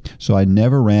method, so I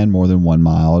never ran more than 1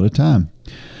 mile at a time.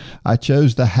 I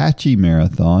chose the Hatchie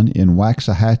Marathon in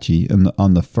Waxahachie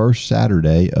on the first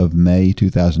Saturday of May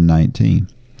 2019.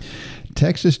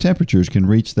 Texas temperatures can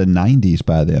reach the 90s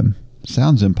by then.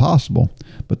 Sounds impossible,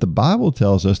 but the Bible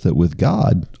tells us that with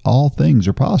God, all things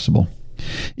are possible.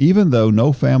 Even though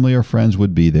no family or friends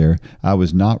would be there, I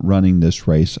was not running this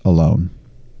race alone.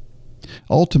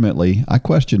 Ultimately, I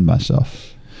questioned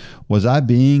myself. Was I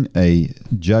being a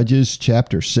Judges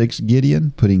chapter 6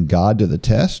 Gideon, putting God to the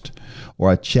test,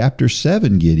 or a chapter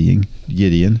 7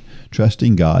 Gideon,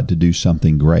 trusting God to do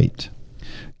something great?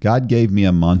 God gave me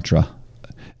a mantra,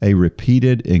 a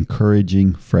repeated,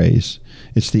 encouraging phrase.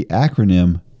 It's the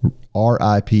acronym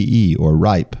RIPE, or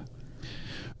RIPE.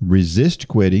 Resist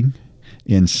quitting,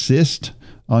 insist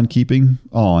on keeping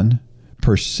on,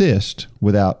 persist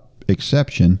without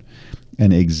exception,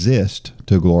 and exist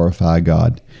to glorify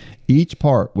God. Each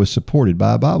part was supported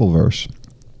by a Bible verse.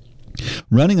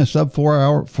 Running a sub-4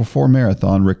 hour for 4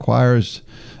 marathon requires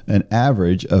an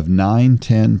average of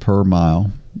 9:10 per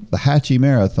mile. The Hatchie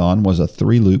Marathon was a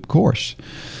 3-loop course.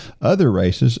 Other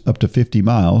races up to 50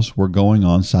 miles were going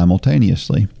on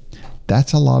simultaneously.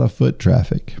 That's a lot of foot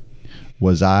traffic.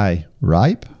 Was I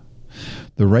ripe?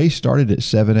 The race started at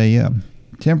 7 a.m.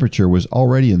 Temperature was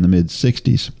already in the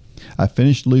mid-60s. I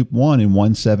finished Loop 1 in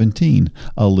 1:17,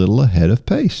 a little ahead of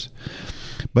pace.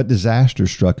 But disaster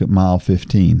struck at mile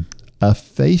 15. A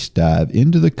face dive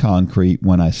into the concrete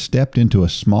when I stepped into a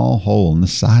small hole in the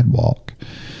sidewalk.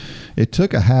 It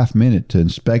took a half minute to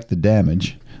inspect the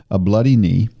damage, a bloody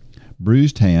knee,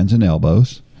 bruised hands and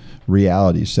elbows.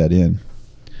 Reality set in.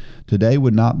 Today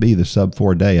would not be the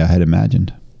sub-4 day I had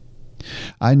imagined.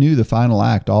 I knew the final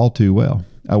act all too well.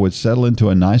 I would settle into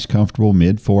a nice, comfortable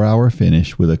mid-4-hour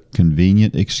finish with a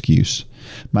convenient excuse.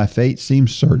 My fate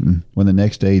seemed certain when the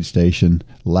next aid station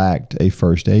lacked a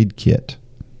first aid kit.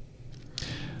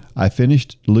 I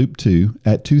finished Loop 2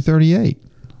 at 2:38.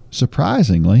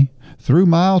 Surprisingly, through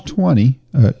mile 20,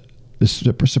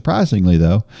 surprisingly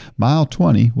though, mile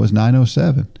 20 was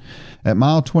 9:07. At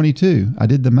mile 22, I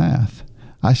did the math.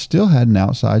 I still had an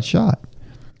outside shot.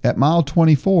 At mile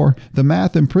 24, the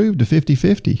math improved to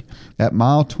 50-50. At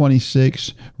mile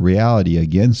 26, reality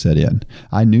again set in.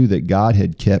 I knew that God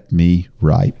had kept me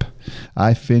ripe.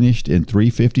 I finished in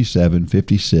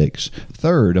 3:57.56,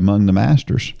 third among the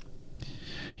masters.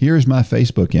 Here is my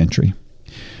Facebook entry.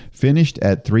 Finished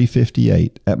at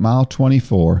 3:58. At mile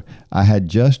 24, I had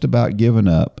just about given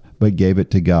up, but gave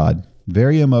it to God.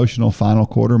 Very emotional final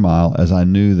quarter mile, as I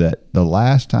knew that the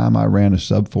last time I ran a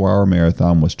sub-4 hour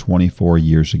marathon was 24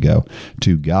 years ago.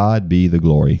 To God be the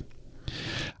glory.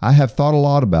 I have thought a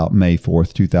lot about May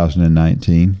 4th,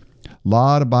 2019. A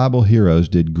lot of Bible heroes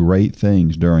did great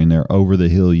things during their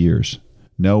over-the-hill years.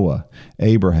 Noah,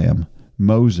 Abraham,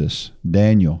 Moses,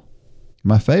 Daniel.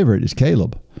 My favorite is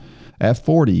Caleb. At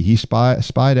 40, he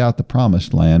spied out the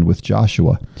promised land with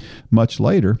Joshua. Much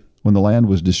later, when the land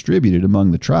was distributed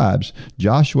among the tribes,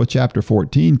 Joshua chapter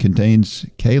 14 contains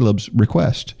Caleb's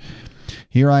request.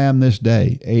 Here I am this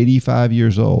day, 85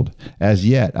 years old. As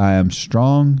yet I am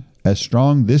strong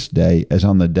this day as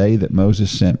on the day that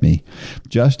Moses sent me.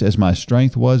 Just as my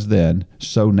strength was then,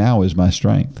 so now is my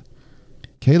strength.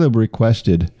 Caleb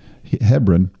requested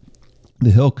Hebron,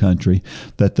 the hill country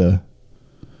that the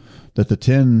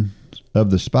 10 of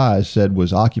the spies said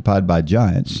was occupied by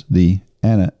giants, the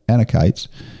Anakites,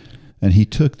 and he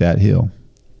took that hill.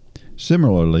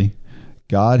 Similarly,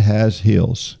 God has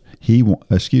hills.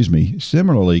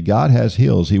 Similarly, God has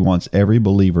hills he wants every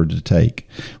believer to take.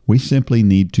 We simply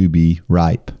need to be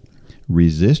ripe.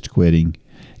 Resist quitting,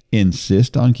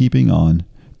 insist on keeping on,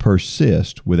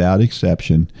 persist without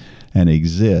exception, and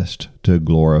exist to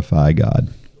glorify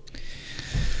God.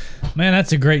 Man,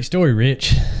 that's a great story,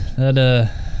 Rich.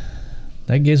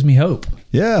 That gives me hope.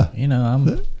 Yeah. You know,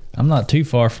 I'm not too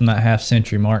far from that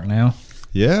half-century mark now.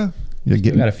 Yeah.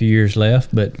 We've got a few years left,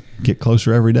 but get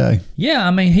closer every day. Yeah, I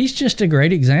mean, he's just a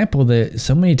great example that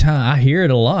so many times I hear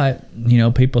it a lot. You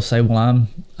know, people say, "Well,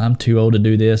 I'm too old to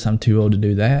do this. I'm too old to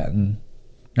do that." And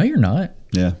no, you're not.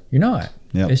 Yeah, you're not.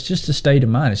 Yeah, it's just a state of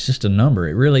mind. It's just a number.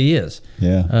 It really is.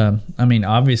 Yeah. I mean,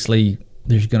 obviously,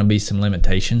 there's going to be some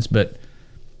limitations, but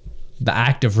the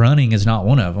act of running is not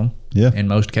one of them. Yeah. In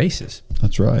most cases.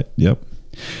 That's right. Yep.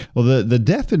 Well, the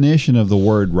definition of the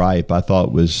word ripe I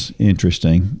thought was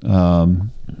interesting.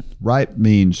 Ripe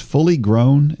means fully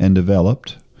grown and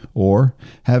developed, or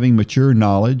having mature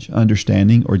knowledge,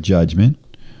 understanding, or judgment,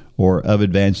 or of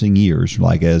advancing years,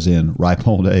 like as in ripe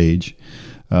old age,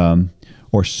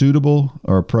 or suitable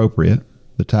or appropriate.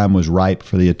 The time was ripe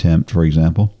for the attempt, for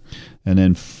example. And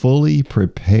then fully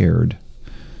prepared.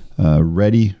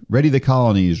 Ready. The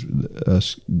colonies.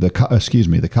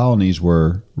 The colonies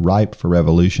were ripe for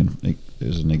revolution.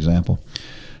 Is an example.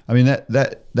 I mean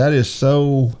that is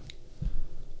so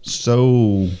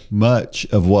much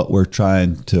of what we're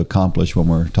trying to accomplish when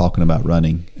we're talking about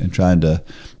running and trying to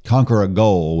conquer a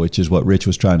goal, which is what Rich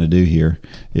was trying to do here.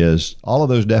 Is all of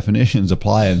those definitions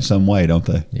apply in some way, don't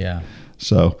they? Yeah.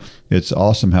 So it's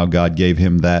awesome how God gave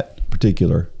him that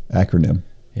particular acronym.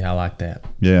 Yeah, I like that.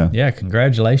 Yeah. Yeah,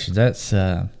 congratulations. That's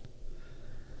yeah,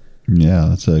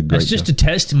 that's a great. That's just a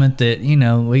testament that, you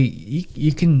know,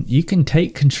 you can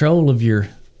take control of your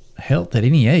health at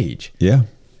any age. Yeah.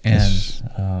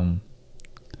 And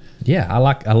yeah,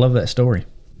 I love that story.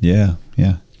 Yeah,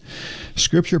 yeah.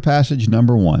 Scripture passage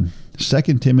number 1, 2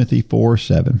 Timothy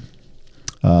 4:7.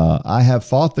 I have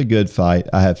fought the good fight,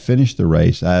 I have finished the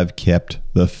race, I have kept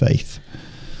the faith.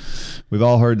 We've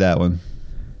all heard that one.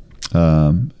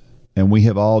 And we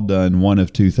have all done one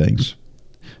of two things.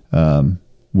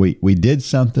 We did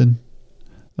something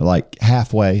like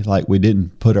halfway, like we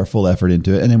didn't put our full effort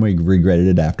into it, and then we regretted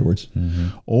it afterwards. Mm-hmm.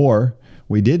 Or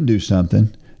we didn't do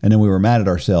something, and then we were mad at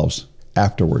ourselves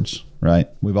afterwards, right?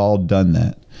 We've all done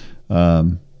that.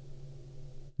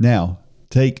 Now,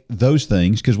 take those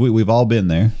things, because we've all been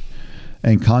there,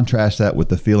 and contrast that with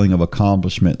the feeling of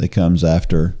accomplishment that comes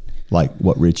after, like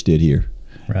what Rich did here.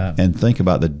 Right. And think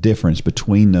about the difference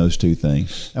between those two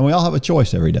things. And we all have a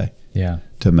choice every day. Yeah.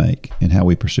 To make and how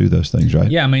we pursue those things,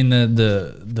 right? Yeah, I mean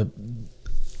the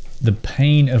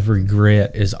pain of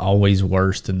regret is always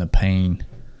worse than the pain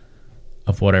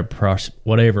of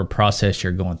whatever process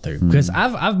you're going through. Because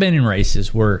I've been in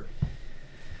races where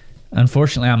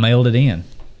unfortunately I mailed it in.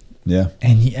 Yeah.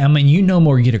 And I mean, you no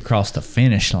more get across the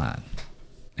finish line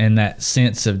and that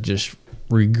sense of just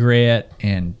regret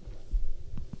and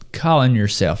calling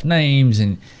yourself names,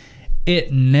 and it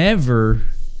never,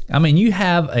 I mean, you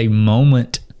have a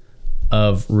moment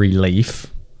of relief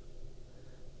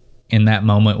in that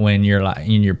moment when you're like,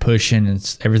 and you're pushing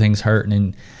and everything's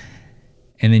hurting,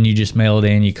 and then you just mail it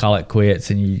in, you call it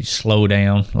quits, and you slow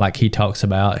down like he talks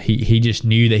about. He just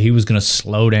knew that he was going to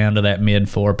slow down to that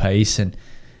mid-4 pace, and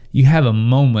you have a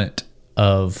moment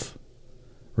of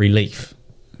relief.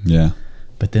 Yeah.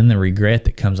 But then the regret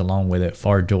that comes along with it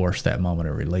far dwarfs that moment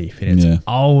of relief. And it's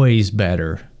always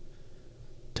better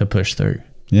to push through.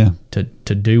 Yeah. To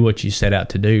do what you set out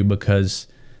to do, because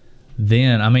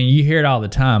then, I mean, you hear it all the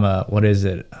time. What is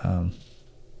it?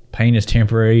 Pain is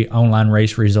temporary. Online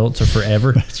race results are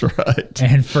forever. That's right.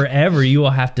 And forever you will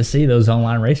have to see those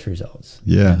online race results.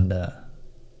 Yeah. And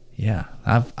Yeah,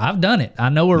 I've done it. I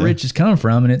know where Rich is coming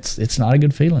from, and it's not a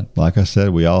good feeling. Like I said,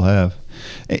 we all have.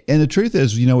 And the truth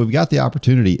is, we've got the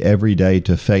opportunity every day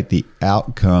to affect the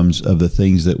outcomes of the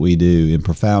things that we do in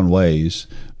profound ways,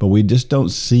 but we just don't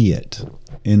see it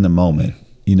in the moment.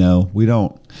 We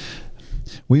don't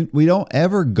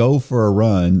ever go for a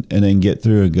run and then get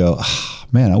through and go, oh,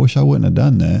 man, I wish I wouldn't have d're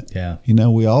that. Yeah.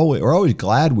 We're always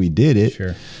glad we did it.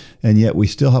 Sure. And yet we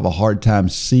still have a hard time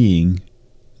seeing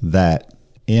that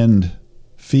end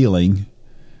feeling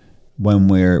when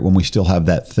we still have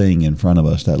that thing in front of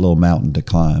us, that little mountain to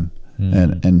climb.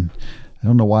 And I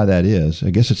don't know why that is. I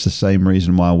guess it's the same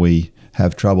reason why we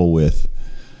have trouble with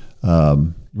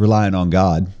relying on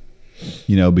God,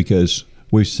 because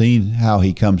we've seen how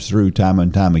he comes through time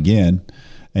and time again,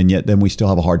 and yet then we still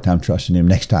have a hard time trusting him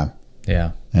next time.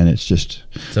 Yeah. And it's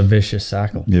a vicious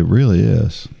cycle. It really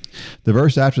is. The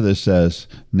verse after this says,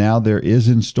 "Now there is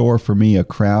in store for me a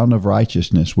crown of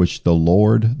righteousness, which the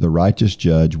Lord, the righteous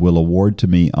judge, will award to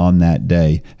me on that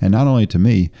day, and not only to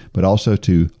me, but also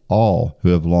to all who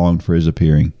have longed for his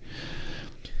appearing."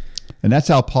 And that's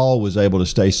how Paul was able to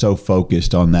stay so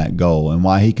focused on that goal, and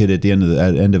why he could at the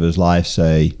end of his life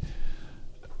say,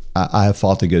 I have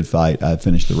fought the good fight, I have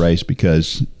finished the race,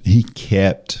 because he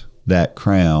kept that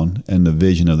crown and the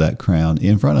vision of that crown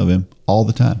in front of him all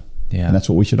the time. Yeah. And that's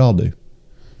what we should all do.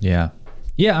 Yeah.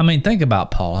 Yeah, think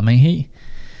about Paul.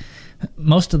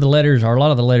 Most of the letters, or a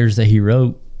lot of the letters that he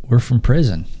wrote, were from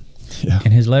prison. Yeah.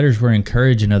 And his letters were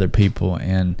encouraging other people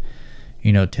and,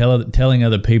 telling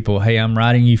other people, hey, I'm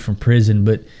writing you from prison,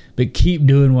 but keep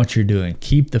doing what you're doing.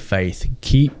 Keep the faith.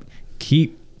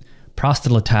 Keep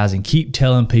proselytizing. Keep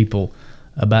telling people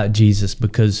about Jesus,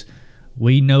 because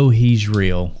we know he's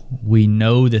real. We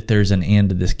know that there's an end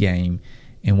to this game,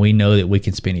 and we know that we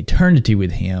can spend eternity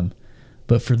with him.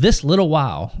 But for this little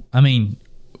while,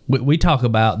 we talk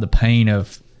about the pain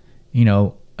of,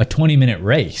 a 20-minute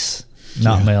race,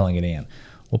 not mailing it in.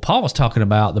 Well, Paul was talking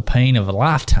about the pain of a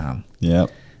lifetime.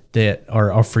 Yep. That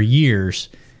are for years,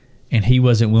 and he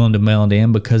wasn't willing to mail it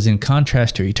in, because in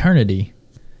contrast to eternity,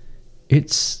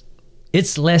 it's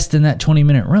less than that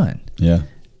 20-minute run. Yeah.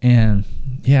 And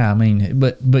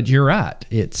but you're right.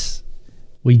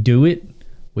 We do it.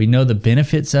 We know the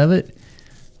benefits of it.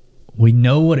 We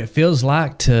know what it feels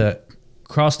like to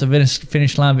cross the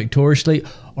finish line victoriously,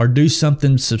 or do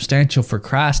something substantial for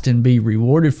Christ and be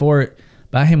rewarded for it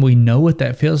by him. We know what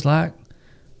that feels like.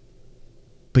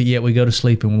 But yet we go to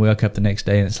sleep and we wake up the next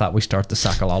day and it's like we start the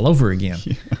cycle all over again.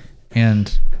 Yeah.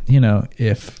 And,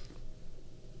 if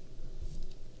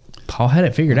Paul had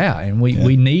it figured out, and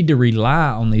we need to rely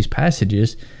on these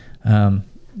passages. We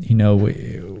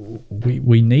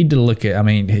need to look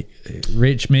at,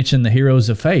 Rich mentioned the heroes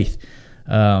of faith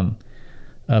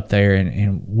up there,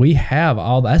 and we have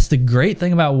all. That's the great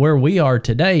thing about where we are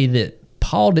today that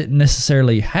Paul didn't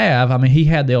necessarily have. He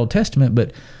had the Old Testament,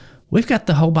 but we've got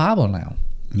the whole Bible now.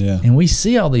 Yeah. And we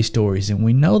see all these stories, and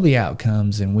we know the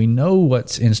outcomes, and we know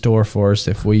what's in store for us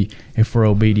if we're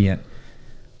obedient.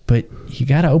 But you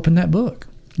got to open that book,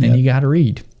 and you got to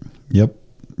read. Yep.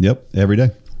 Every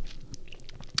day.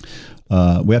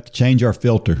 We have to change our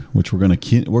filter, which we're going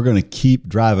to keep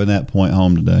driving that point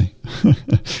home today.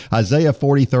 Isaiah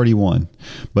 40:31.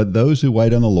 But those who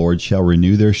wait on the Lord shall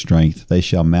renew their strength. They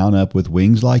shall mount up with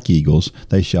wings like eagles.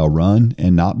 They shall run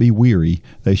and not be weary.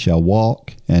 They shall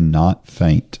walk and not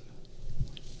faint.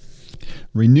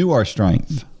 Renew our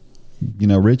strength.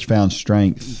 Rich found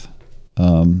strength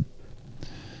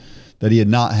that he had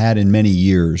not had in many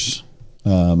years.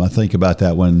 I think about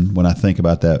that when I think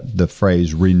about the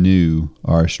phrase renew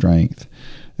our strength.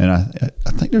 And I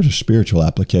think there's a spiritual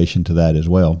application to that as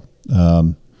well.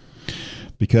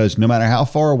 Because no matter how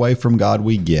far away from God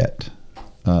we get,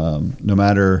 no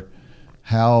matter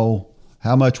how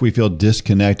much we feel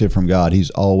disconnected from God,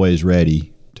 he's always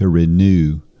ready to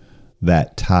renew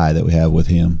that tie that we have with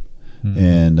him. Mm-hmm.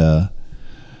 And,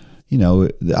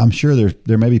 I'm sure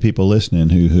there may be people listening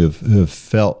who have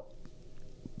felt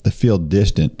that feel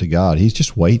distant to God. He's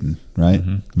just waiting, right?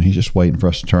 Mm-hmm. He's just waiting for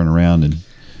us to turn around, and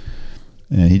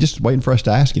he's just waiting for us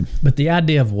to ask him. But the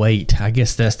idea of wait, I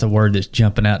guess that's the word that's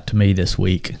jumping out to me this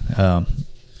week. I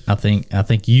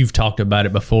think you've talked about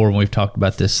it before, and we've talked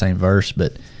about this same verse,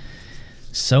 but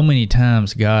so many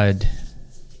times, God,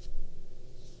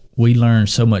 we learn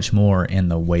so much more in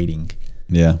the waiting.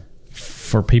 Yeah.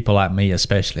 For people like me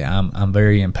especially, I'm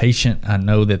very impatient. I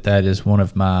know that is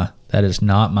that is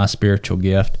not my spiritual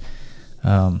gift.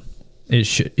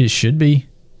 It should be,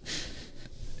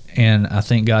 and I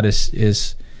think God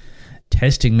is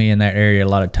testing me in that area a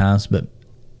lot of times. But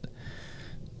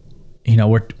you know,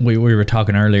 we were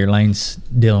talking earlier, Lane's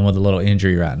dealing with a little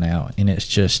injury right now, and it's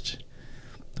just,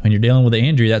 when you're dealing with an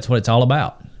injury, that's what it's all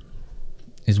about,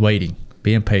 is waiting,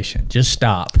 being patient. Just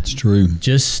stop. It's true.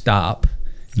 Just stop.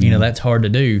 You know, that's hard to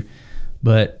do,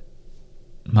 but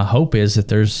my hope is that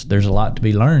there's a lot to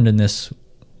be learned in this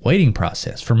waiting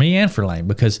process for me and for Lane,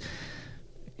 because,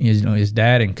 you know, his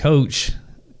dad and coach,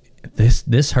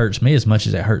 this hurts me as much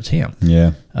as it hurts him.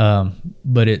 Yeah.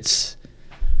 But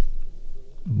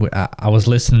I was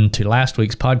listening to last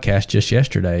week's podcast just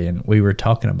yesterday, and we were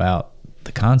talking about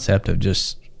the concept of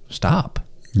just stop.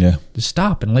 Yeah. Just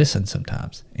stop and listen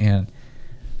sometimes. And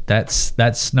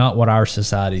that's not what our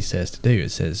society says to do. It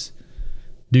says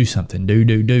do something,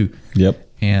 do. Yep.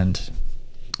 And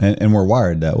we're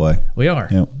wired that way. we are.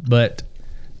 Yep. But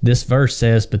this verse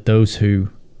says, but those who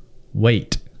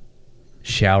wait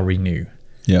shall renew.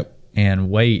 Yep. And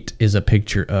wait is a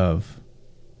picture of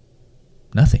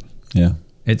nothing. Yeah.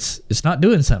 It's not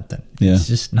doing something. Yeah. It's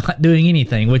just not doing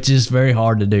anything, which is very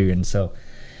hard to do. And so,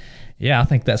 yeah, I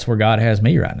think that's where God has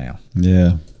me right now.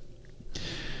 Yeah.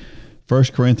 1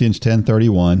 Corinthians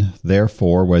 10:31,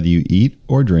 therefore, whether you eat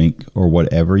or drink or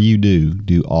whatever you do,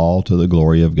 do all to the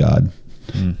glory of God.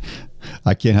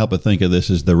 I can't help but think of this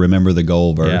as the Remember the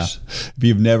Goal verse. Yeah. If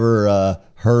you've never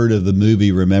heard of the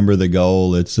movie Remember the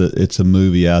Goal, it's a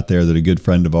movie out there that a good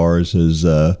friend of ours has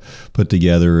put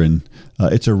together, and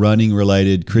it's a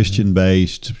running-related,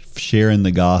 Christian-based, sharing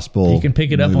the gospel. You can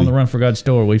pick it up on the Run for God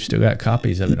store. We've still got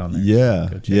copies of it on there.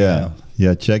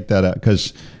 Yeah. Check that out,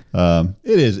 because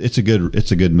it's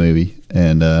a good movie,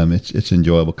 and it's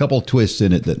enjoyable. A couple of twists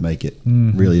in it that make it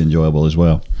really enjoyable as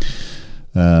well.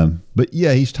 But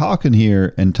yeah, he's talking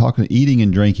here, and eating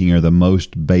and drinking are the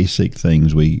most basic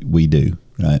things we do,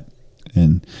 right?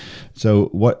 And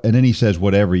so and then he says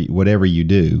whatever you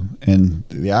do, and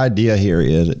the idea here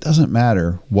is it doesn't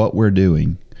matter what we're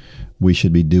doing, we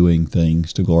should be doing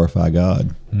things to glorify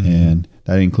God, and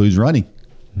that includes running.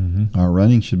 Our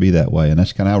running should be that way, and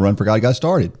that's kind of how Run for God got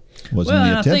started. Wasn't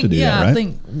the attempt to do that,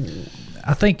 right?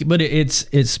 I think, but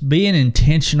it's being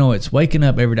intentional. It's waking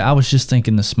up every day. I was just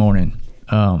thinking this morning.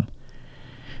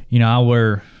 You know, I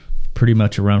wear pretty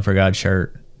much a Run for God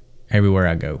shirt everywhere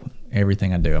I go.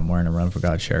 Everything I do, I'm wearing a Run for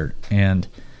God shirt. And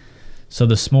so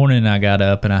this morning I got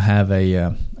up, and I have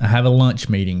a lunch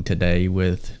meeting today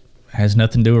has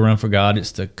nothing to do with Run for God.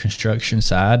 It's the construction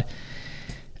side.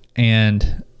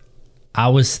 And I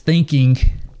was thinking,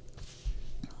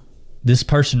 this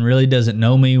person really doesn't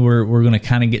know me. We're going to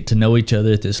kind of get to know each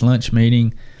other at this lunch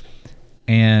meeting.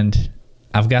 And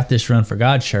I've got this Run for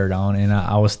God shirt on, and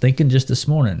I was thinking just this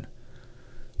morning,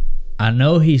 I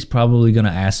know he's probably going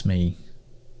to ask me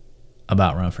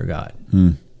about Run for God.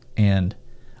 And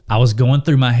I was going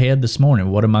through my head this morning,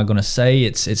 what am I going to say?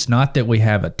 It's not that we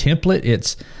have a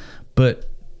template, but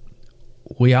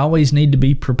we always need to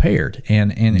be prepared,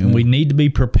 and we need to be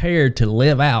prepared to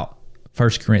live out 1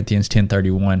 Corinthians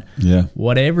 10:31. Yeah.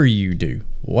 Whatever you do,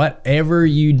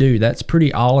 that's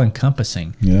pretty all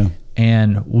encompassing. Yeah.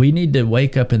 And we need to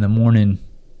wake up in the morning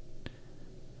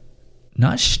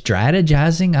not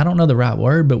strategizing, I don't know the right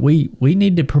word, but we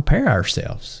need to prepare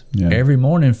ourselves every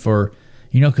morning for,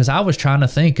 because I was trying to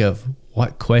think of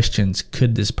what questions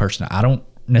could this person, I don't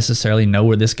necessarily know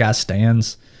where this guy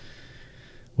stands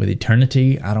with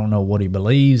eternity. I don't know what he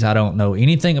believes. I don't know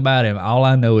anything about him. All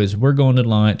I know is we're going to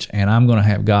lunch, and I'm going to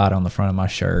have God on the front of my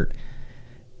shirt,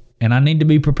 and I need to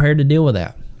be prepared to deal with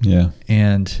that. Yeah.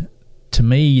 And to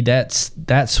me, that's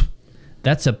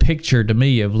a picture to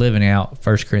me of living out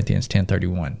 1 Corinthians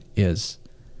 10:31, is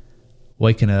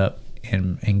waking up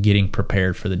and getting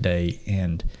prepared for the day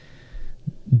and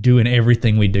doing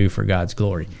everything we do for God's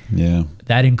glory. Yeah.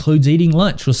 That includes eating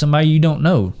lunch with somebody you don't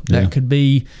know. That could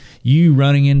be you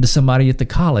running into somebody at the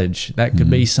college. That could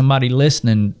be somebody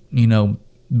listening,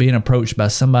 being approached by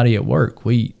somebody at work.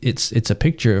 It's a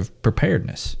picture of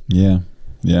preparedness. Yeah.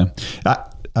 Yeah.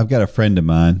 I've got a friend of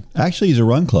mine. Actually, he's a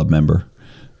Run Club member,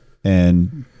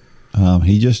 and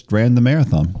he just ran the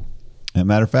marathon. As a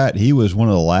matter of fact, he was one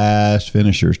of the last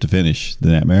finishers to finish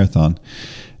that marathon,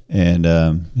 and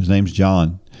his name's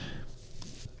John.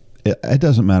 It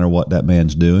doesn't matter what that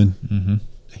man's doing. Mm-hmm.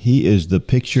 He is the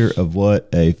picture of what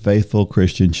a faithful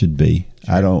Christian should be.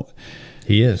 Sure.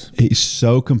 He is. He's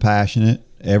so compassionate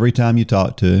every time you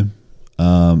talk to him,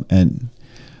 and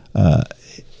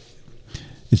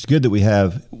it's good that we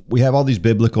have all these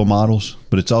biblical models,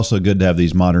 but it's also good to have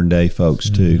these modern day folks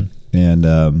too.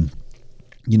 And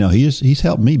he's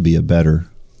helped me be a better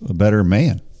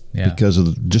man because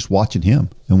of just watching him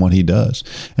and what he does.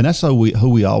 And that's who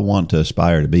we all want to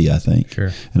aspire to be, I think.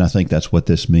 Sure. And I think that's what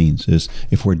this means, is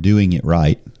if we're doing it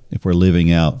right, if we're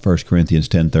living out 1 Corinthians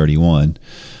 10:31,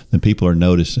 then people are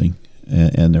noticing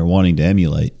and they're wanting to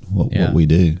emulate what we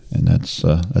do, and that's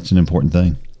an important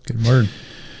thing. Good word.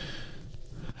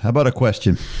 How about a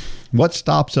question? What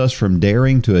stops us from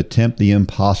daring to attempt the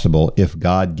impossible if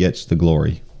God gets the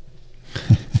glory?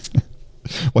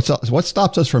 What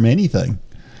stops us from anything?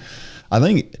 I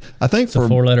think It's a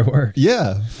 4-letter word.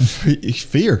 Yeah,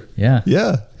 fear. Yeah.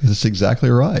 Yeah, that's exactly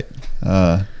right.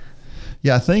 I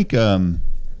think I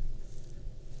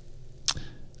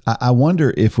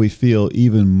wonder if we feel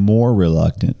even more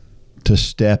reluctant to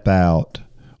step out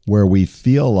where we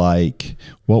feel like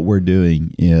what we're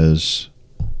doing is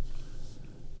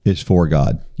for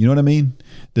God. You know what I mean?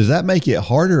 Does that make it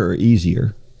harder or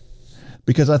easier?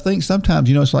 Because I think sometimes,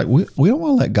 it's like we don't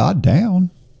want to let God down,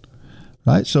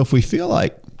 right? So if we feel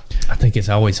like... I think it's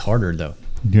always harder, though.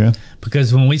 Yeah.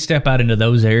 Because when we step out into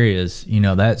those areas,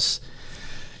 that's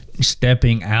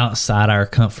stepping outside our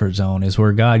comfort zone is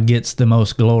where God gets the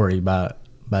most glory by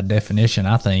definition,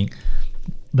 I think.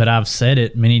 But I've said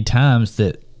it many times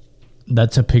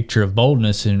that's a picture of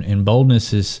boldness, and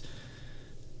boldness is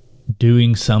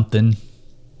doing something.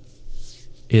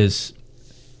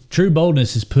 True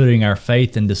boldness is putting our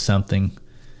faith into something.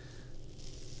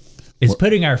 It's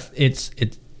putting our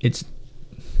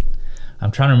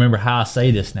I'm trying to remember how I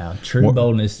say this now. True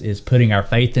boldness is putting our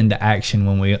faith into action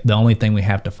when the only thing we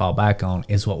have to fall back on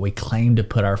is what we claim to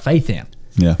put our faith in.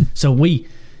 Yeah. So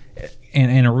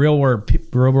in a real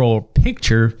world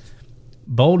picture,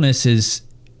 boldness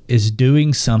is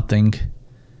doing something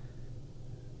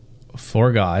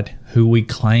for God who we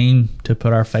claim to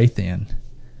put our faith in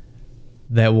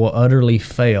that will utterly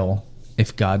fail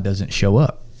if God doesn't show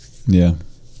up. Yeah.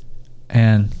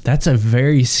 And that's a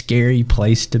very scary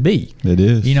place to be. It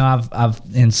is. I've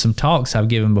in some talks I've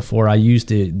given before, I used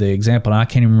the example, and I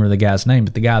can't even remember the guy's name,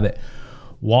 but the guy that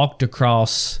walked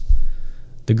across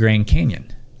the Grand Canyon.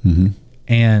 Mm-hmm.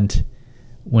 And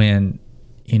when,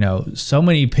 so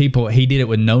many people, he did it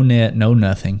with no net, no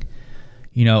nothing.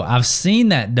 I've seen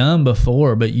that done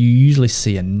before, but you usually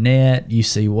see a net, you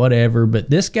see whatever, but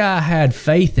this guy had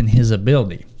faith in his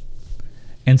ability.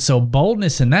 And so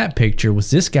boldness in that picture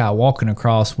was this guy walking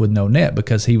across with no net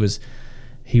because he was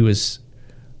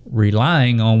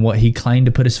relying on what he claimed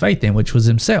to put his faith in, which was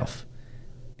himself.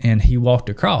 And he walked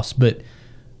across. But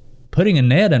putting a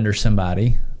net under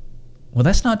somebody, well,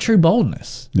 that's not true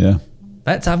boldness. Yeah.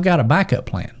 That's I've got a backup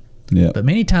plan. Yeah. But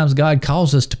many times God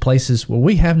calls us to places where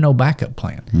we have no backup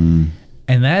plan.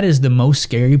 And that is the most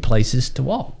scary places to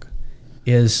walk.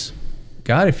 Is,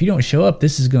 God, if you don't show up,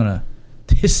 this is gonna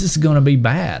be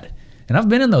bad. And I've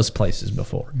been in those places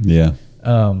before. Yeah.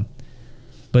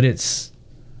 But it's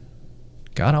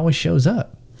God always shows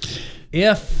up.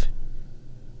 If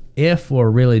we're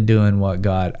really doing what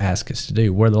God asks us to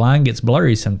do. Where the line gets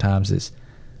blurry sometimes it's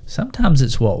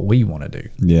what we want to do.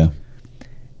 Yeah.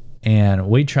 And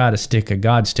we try to stick a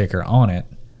God sticker on it,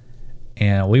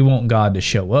 and we want God to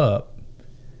show up,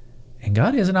 and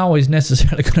God isn't always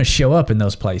necessarily going to show up in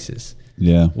those places.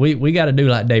 Yeah. We got to do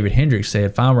like David Hendricks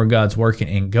said, find where God's working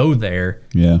and go there.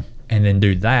 Yeah. And then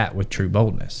do that with true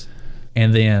boldness.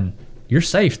 And then you're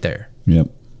safe there. Yep.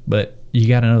 But you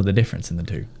got to know the difference in the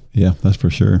two. Yeah, that's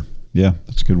for sure. Yeah,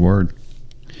 that's a good word.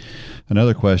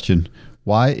 Another question.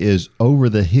 Why is over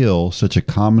the hill such a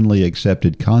commonly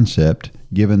accepted concept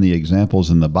given the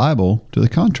examples in the Bible to the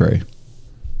contrary?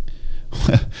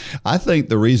 I think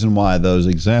the reason why those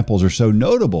examples are so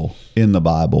notable in the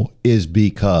Bible is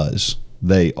because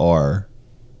they are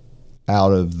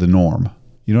out of the norm.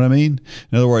 You know what I mean?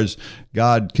 In other words,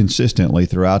 God consistently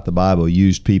throughout the Bible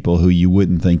used people who you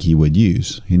wouldn't think he would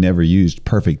use. He never used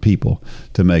perfect people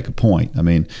to make a point. I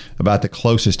mean, about the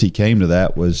closest he came to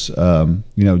that was,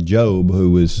 Job,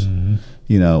 who was,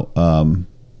 who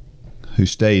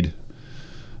stayed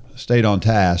on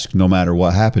task no matter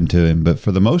what happened to him. But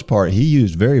for the most part, he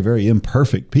used very, very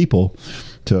imperfect people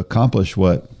to accomplish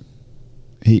what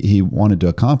he wanted to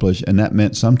accomplish. And that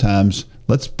meant sometimes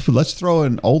let's throw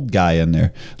an old guy in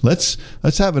there. Let's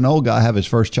have an old guy have his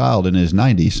first child in his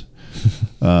 90s.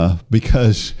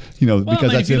 Because that's if you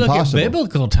impossible. Look at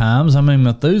biblical times,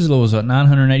 Methuselah was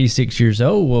 986 years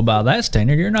old. Well, by that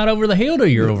standard, you're not over the hill till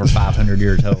you're over 500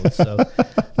 years old. So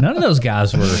none of those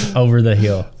guys were over the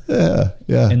hill.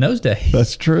 Yeah. In those days.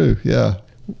 That's true. Yeah.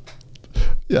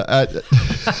 Yeah.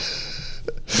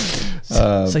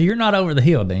 So you're not over the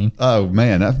hill, Dean. Oh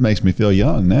man, that makes me feel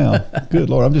young now. Good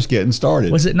Lord, I'm just getting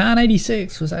started. Was it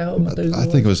 986? Was that how Methuselah? I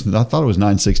think it was. I thought it was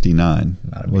 969.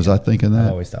 Was I thinking that? I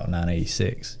always thought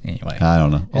 986. Anyway, I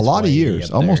don't know. A lot of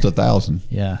years, almost 1,000.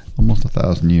 Yeah, almost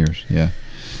 1,000 years. Yeah.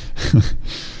 And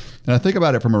I think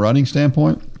about it from a running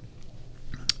standpoint.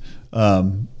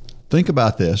 Think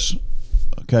about this.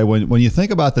 Okay, when you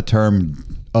think about the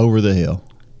term over the hill,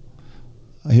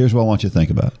 here's what I want you to think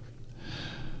about.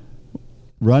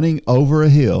 Running over a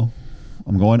hill,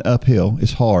 I'm going uphill,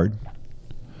 it's hard.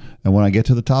 And when I get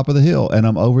to the top of the hill and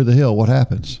I'm over the hill, what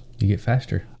happens? You get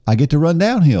faster. I get to run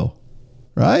downhill,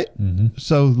 right? Mm-hmm.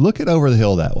 So look at over the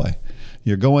hill that way.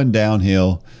 You're going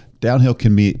downhill. Downhill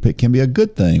can be a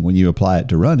good thing when you apply it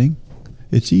to running.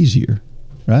 It's easier,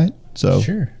 right? So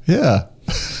sure. Yeah.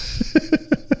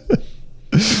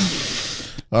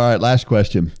 All right, last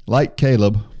question. Like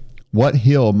Caleb, what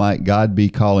hill might God be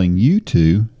calling you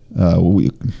to?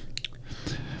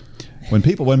 When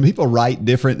people write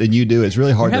different than you do, it's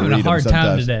really hard to read them sometimes. You're having a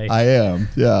hard time today. I am,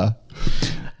 yeah.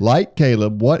 Like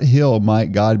Caleb, what hill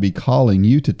might God be calling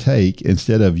you to take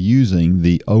instead of using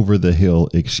the over the hill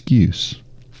excuse?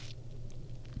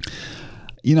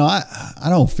 You know, I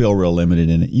don't feel real limited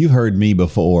in it. You've heard me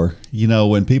before. You know,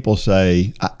 when people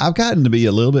say, I've gotten to be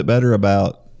a little bit better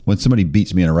about when somebody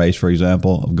beats me in a race, for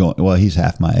example, of going, well, he's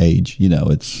half my age. You know,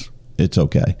 it's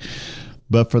okay.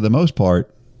 But for the most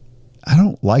part, I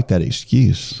don't like that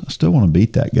excuse. I still want to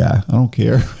beat that guy. I don't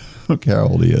care. I don't care how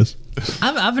old he is.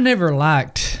 I've never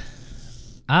liked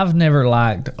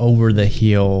over the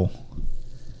hill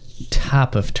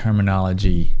type of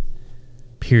terminology,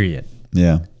 period.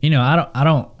 Yeah. You know, I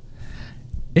don't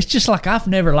it's just like I've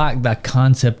never liked the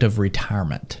concept of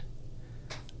retirement.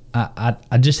 I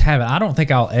just haven't. I don't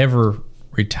think I'll ever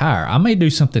retire. I may do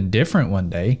something different one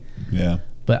day. Yeah.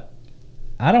 But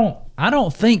I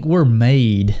don't think we're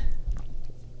made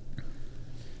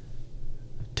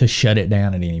to shut it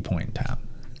down at any point in time.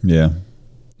 Yeah.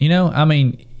 You know, I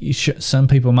mean, some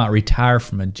people might retire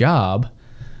from a job,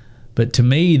 but to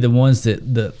me, the ones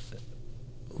that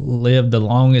live the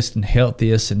longest and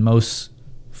healthiest and most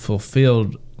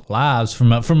fulfilled lives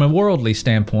from a worldly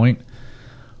standpoint,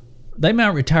 they might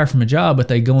retire from a job, but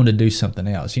they go on to do something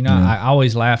else. You know, I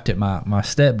always laughed at my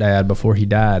stepdad before he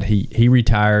died. He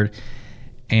retired,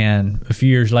 and a few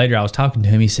years later, I was talking to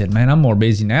him. He said, "Man, I'm more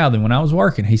busy now than when I was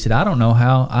working." He said, "I don't know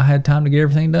how I had time to get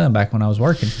everything done back when I was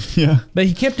working." Yeah. But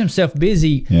he kept himself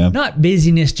busy. Yeah. Not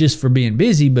busyness just for being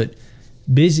busy, but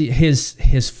busy.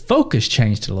 His focus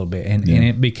changed a little bit, and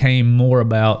it became more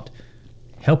about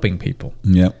helping people.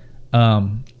 Yep.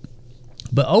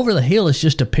 But over the hill, it's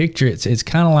just a picture. It's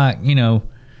kind of like, you know,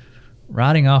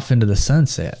 riding off into the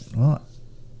sunset. Well,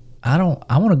 I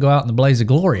want to go out in the blaze of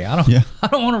glory. I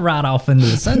don't want to ride off into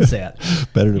the sunset.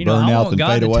 Better to burn out than fade away.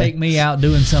 I want God to take me out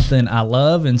doing something I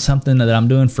love and something that I'm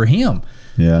doing for Him.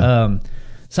 Yeah.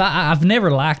 So I've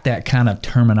never liked that kind of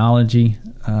terminology.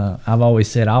 I've always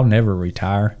said I'll never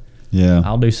retire. Yeah.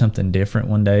 I'll do something different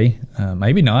one day.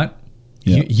 Maybe not.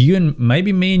 Yeah. You and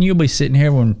maybe me and you'll be sitting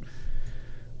here when,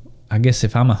 I guess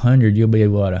if I'm 100, you'll be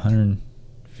what,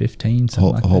 115,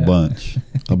 something like that. A whole bunch.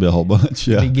 I'll be a whole bunch.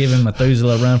 Yeah. Be giving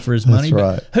Methuselah a run for his money. That's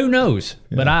right. Who knows?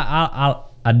 Yeah. But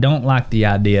I don't like the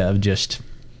idea of just.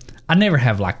 I never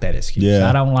have liked that excuse. Yeah.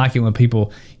 I don't like it when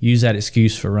people use that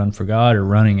excuse for run for God or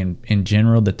running in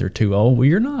general that they're too old. Well,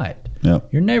 you're not. Yep.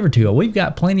 You're never too old. We've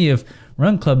got plenty of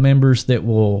Run Club members that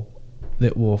will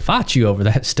fight you over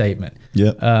that statement.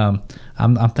 Yep. I'm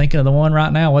thinking of the one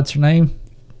right now. What's her name?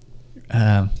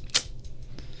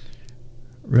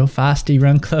 Real feisty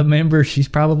Run Club member. She's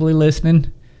probably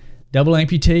listening. Double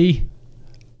amputee.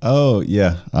 Oh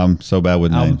yeah, I'm so bad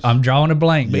with names. I'm drawing a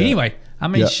blank. But anyway, I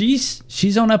mean,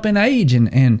 she's on up in age,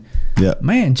 and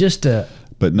man, just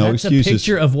but no that's excuses. A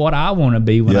picture of what I want to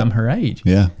be when I'm her age.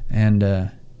 Yeah,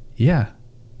 and yeah,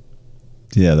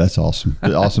 that's awesome.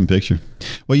 Awesome picture.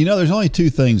 Well, you know, there's only two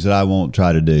things that I won't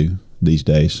try to do these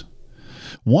days.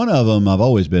 One of them, I've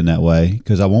always been that way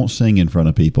because I won't sing in front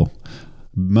of people.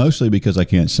 Mostly because I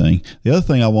can't sing. The other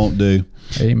thing I won't do.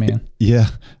 Amen. Yeah.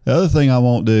 The other thing I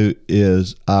won't do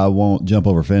is I won't jump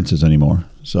over fences anymore.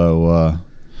 So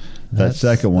that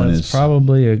second one is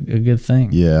probably a good thing.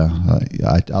 Yeah.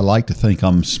 I like to think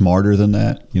I'm smarter than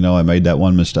that. You know, I made that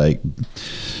one mistake.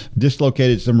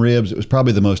 Dislocated some ribs. It was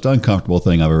probably the most uncomfortable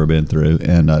thing I've ever been through,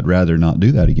 and I'd rather not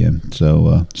do that again.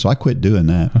 So I quit doing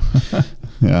that.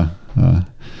 Yeah.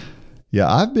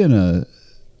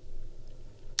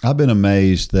 I've been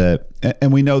amazed that,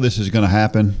 and we know this is going to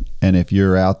happen. And if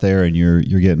you're out there and you're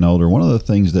getting older, one of the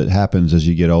things that happens as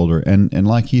you get older, and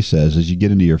like he says, as you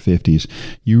get into your 50s,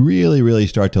 you really, really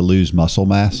start to lose muscle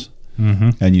mass,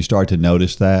 and you start to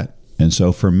notice that. And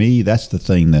so for me, that's the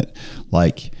thing that,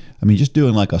 like, I mean, just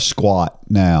doing like a squat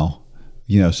now,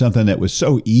 you know, something that was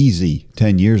so easy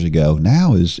 10 years ago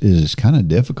now is kind of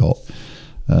difficult.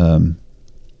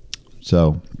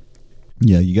 So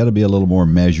Yeah, you got to be a little more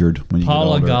measured when you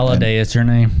Paula get older. Galladay is her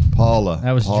name. Paula.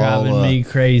 That was driving me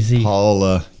crazy.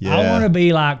 Paula, yeah. I want to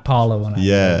be like Paula when I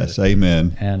Yes,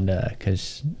 amen. And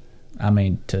because, I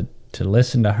mean, to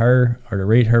listen to her or to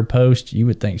read her post, you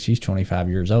would think she's 25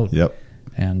 years old. Yep.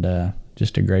 And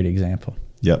just a great example.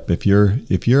 Yep. If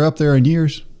you're up there in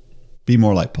years, be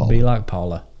more like Paula. Be like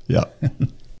Paula. Yep.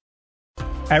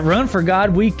 At Run for God,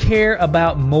 we care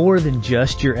about more than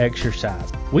just your exercise.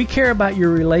 We care about your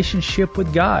relationship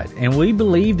with God, and we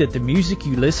believe that the music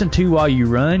you listen to while you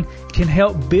run can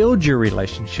help build your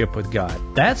relationship with God.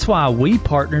 That's why we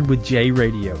partnered with J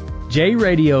Radio. J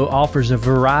Radio offers a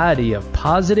variety of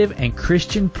positive and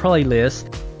Christian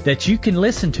playlists that you can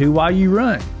listen to while you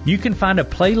run. You can find a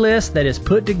playlist that is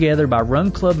put together by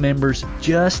Run Club members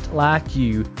just like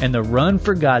you and the Run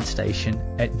for God station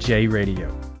at J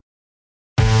Radio.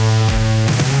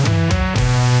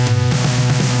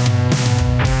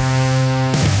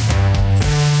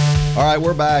 All right,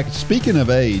 we're back. Speaking of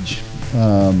age,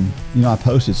 I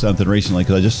posted something recently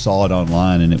because I just saw it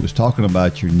online, and it was talking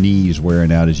about your knees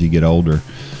wearing out as you get older.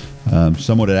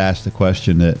 Someone had asked the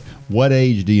question that, what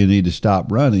age do you need to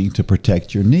stop running to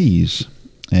protect your knees?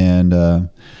 And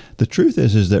the truth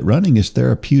is that running is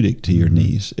therapeutic to your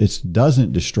knees. It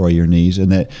doesn't destroy your knees,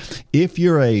 and that if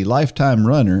you're a lifetime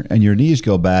runner and your knees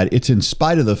go bad, it's in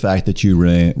spite of the fact that you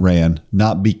ran,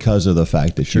 not because of the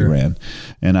fact that you ran.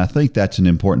 And I think that's an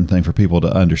important thing for people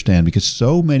to understand, because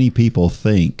so many people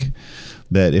think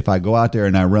that if I go out there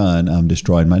and I run, I'm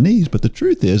destroying my knees. But the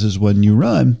truth is when you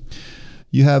run,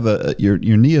 you have your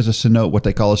knee is what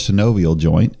they call a synovial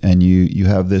joint, and you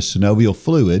have this synovial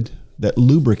fluid that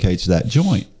lubricates that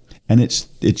joint. And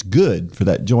it's good for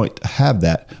that joint to have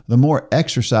that. The more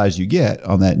exercise you get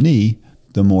on that knee,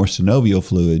 the more synovial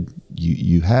fluid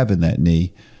you have in that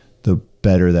knee, the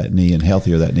better that knee and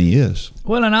healthier that knee is.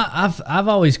 Well, and I've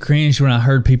always cringed when I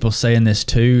heard people saying this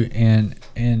too,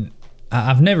 and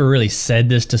I've never really said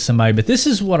this to somebody, but this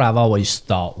is what I've always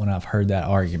thought when I've heard that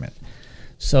argument.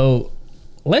 So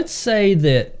let's say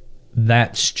that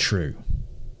that's true.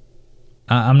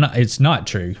 It's not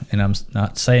true, and I'm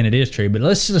not saying it is true, but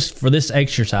let's just, for this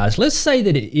exercise, let's say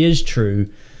that it is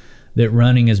true that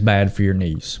running is bad for your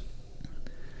knees.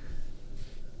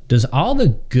 Does all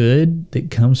the good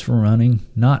that comes from running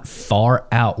not far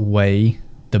outweigh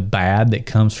the bad that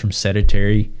comes from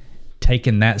sedentary,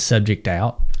 taking that subject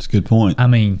out? That's a good point. I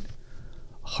mean,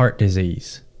 heart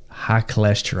disease, high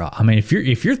cholesterol. I mean, if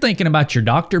you're thinking about your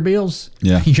doctor bills,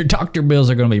 your doctor bills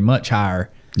are going to be much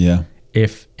higher. Yeah.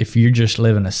 If you're just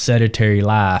living a sedentary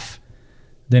life,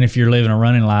 than if you're living a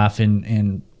running life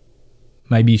and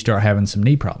maybe you start having some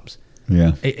knee problems.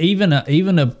 Yeah. Even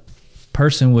a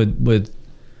person with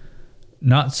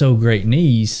not so great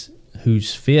knees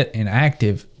who's fit and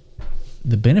active,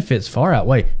 the benefits far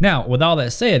outweigh. Now, with all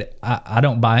that said, I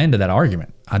don't buy into that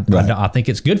argument. I think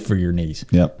it's good for your knees.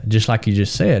 Yep. Just like you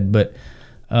just said. But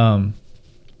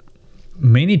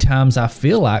many times I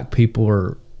feel like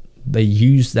people they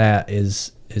use that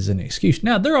as an excuse.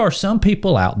 Now, there are some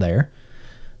people out there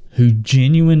who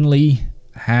genuinely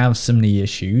have some knee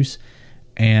issues,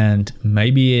 and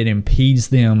maybe it impedes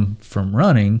them from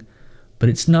running, but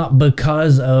it's not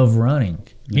because of running.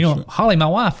 Holly, my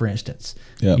wife, for instance,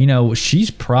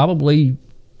 she's probably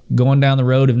going down the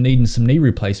road of needing some knee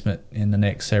replacement in the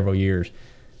next several years,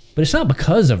 but it's not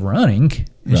because of running,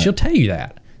 and she'll tell you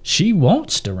that. She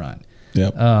wants to run.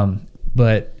 Yep.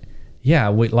 But yeah,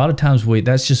 a lot of times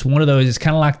that's just one of those. It's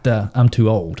kind of like I'm too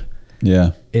old.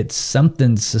 Yeah. It's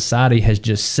something society has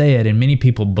just said, and many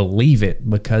people believe it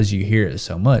because you hear it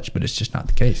so much, but it's just not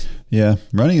the case. Yeah.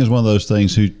 Running is one of those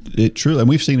things it truly, and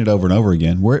we've seen it over and over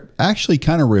again, where it actually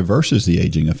kind of reverses the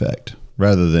aging effect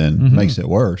rather than makes it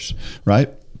worse, right?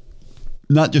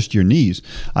 Not just your knees.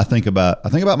 I think about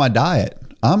my diet.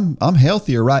 I'm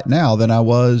healthier right now than I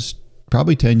was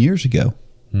probably 10 years ago.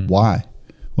 Why?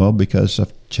 Well, because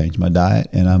I've changed my diet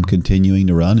and I'm continuing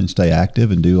to run and stay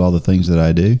active and do all the things that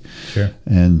I do. Sure.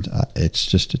 And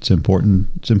it's important.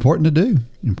 It's important to do.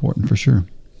 Important for sure.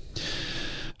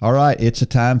 All right. It's a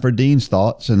time for Dean's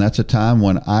Thoughts, and that's a time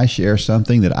when I share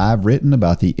something that I've written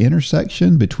about the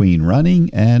intersection between running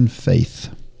and faith.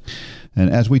 And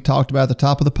as we talked about at the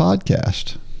top of the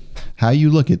podcast, how you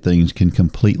look at things can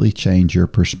completely change your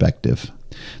perspective.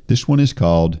 This one is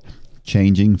called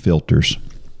Changing Filters.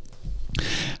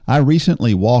 I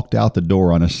recently walked out the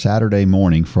door on a Saturday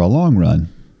morning for a long run.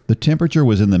 The temperature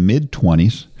was in the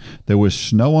mid-20s, there was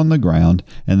snow on the ground,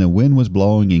 and the wind was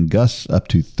blowing in gusts up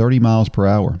to 30 miles per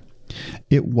hour.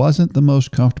 It wasn't the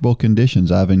most comfortable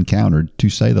conditions I've encountered, to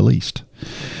say the least.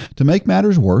 To make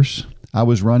matters worse, I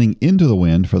was running into the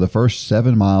wind for the first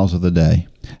 7 miles of the day.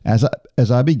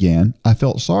 As I began, I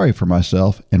felt sorry for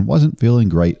myself and wasn't feeling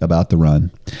great about the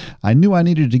run. I knew I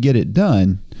needed to get it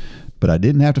done, but I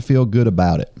didn't have to feel good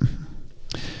about it.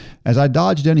 As I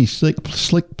dodged any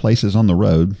slick places on the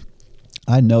road,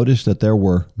 I noticed that there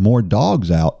were more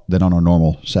dogs out than on a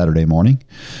normal Saturday morning.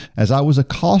 As I was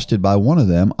accosted by one of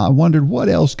them, I wondered what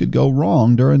else could go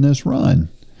wrong during this run.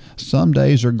 Some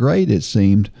days are great, it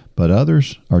seemed, but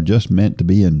others are just meant to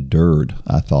be endured,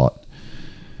 I thought.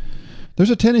 There's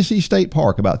a Tennessee State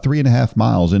Park about 3.5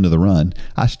 miles into the run.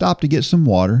 I stopped to get some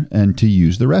water and to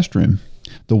use the restroom.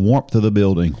 The warmth of the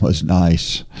building was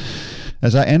nice.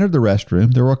 As I entered the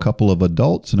restroom, there were a couple of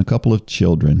adults and a couple of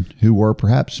children who were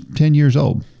perhaps 10 years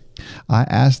old. I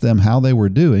asked them how they were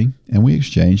doing, and we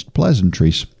exchanged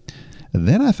pleasantries.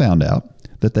 Then I found out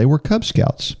that they were Cub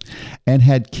Scouts and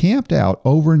had camped out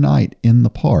overnight in the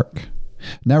park.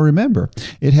 Now remember,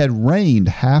 it had rained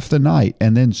half the night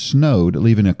and then snowed,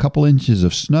 leaving a couple inches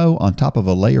of snow on top of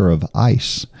a layer of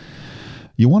ice.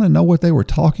 You want to know what they were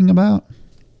talking about?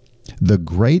 The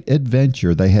great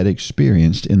adventure they had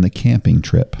experienced in the camping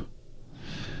trip.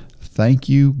 Thank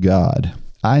you, God.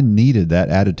 I needed that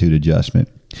attitude adjustment.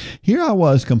 Here I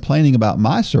was complaining about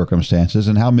my circumstances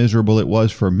and how miserable it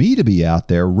was for me to be out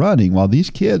there running while these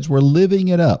kids were living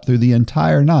it up through the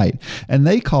entire night, and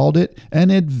they called it an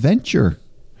adventure.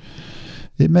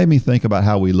 It made me think about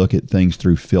how we look at things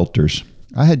through filters.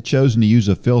 I had chosen to use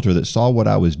a filter that saw what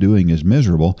I was doing as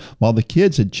miserable, while the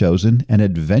kids had chosen an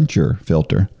adventure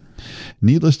filter.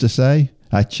 Needless to say,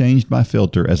 I changed my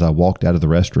filter as I walked out of the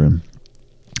restroom.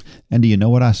 And do you know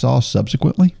what I saw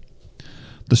subsequently?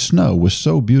 The snow was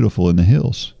so beautiful in the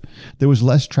hills. There was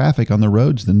less traffic on the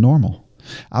roads than normal.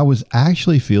 I was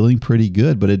actually feeling pretty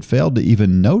good, but had failed to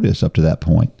even notice up to that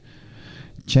point.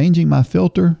 Changing my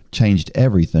filter changed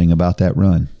everything about that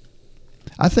run.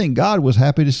 I think God was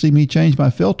happy to see me change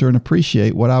my filter and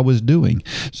appreciate what I was doing.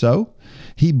 So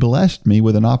He blessed me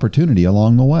with an opportunity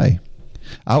along the way.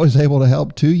 I was able to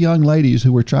help 2 young ladies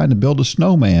who were trying to build a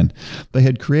snowman. They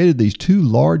had created these 2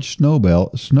 large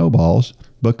snowballs,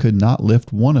 but could not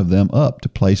lift one of them up to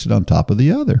place it on top of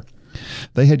the other.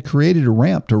 They had created a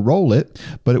ramp to roll it,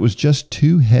 but it was just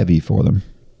too heavy for them.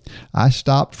 I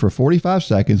stopped for 45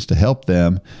 seconds to help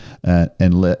them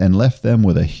and left them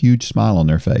with a huge smile on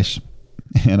their face.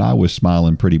 And I was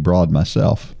smiling pretty broad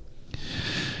myself.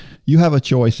 You have a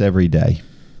choice every day.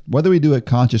 Whether we do it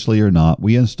consciously or not,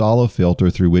 we install a filter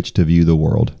through which to view the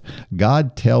world.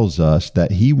 God tells us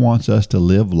that He wants us to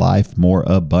live life more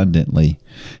abundantly.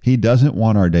 He doesn't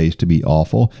want our days to be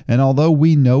awful, and although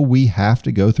we know we have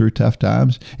to go through tough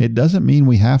times, it doesn't mean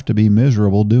we have to be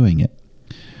miserable doing it.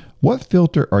 What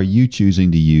filter are you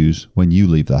choosing to use when you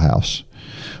leave the house?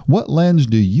 What lens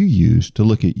do you use to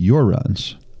look at your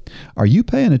runs? Are you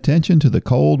paying attention to the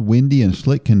cold, windy, and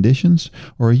slick conditions,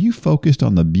 or are you focused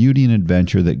on the beauty and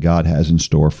adventure that God has in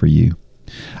store for you?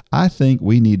 I think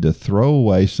we need to throw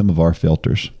away some of our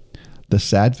filters. The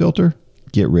sad filter,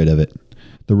 get rid of it.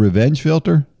 The revenge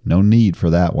filter, no need for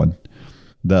that one.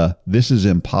 The this is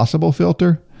impossible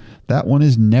filter, that one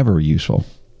is never useful.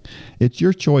 It's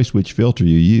your choice which filter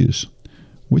you use.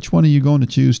 Which one are you going to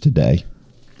choose today?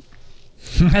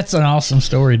 That's an awesome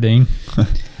story, Dean.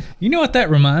 You know what that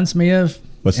reminds me of?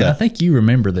 What's that? I think you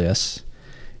remember this.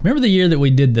 Remember the year that we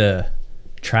did the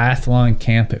triathlon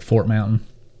camp at Fort Mountain?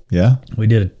 Yeah. We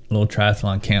did a little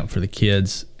triathlon camp for the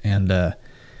kids, and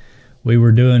we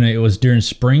were doing it. It was during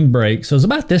spring break, so it was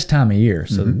about this time of year.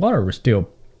 So the water was still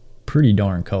pretty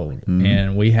darn cold,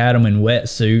 and we had them in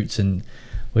wetsuits, and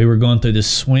we were going through the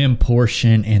swim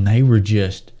portion, and they were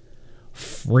just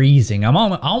freezing. I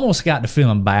almost got to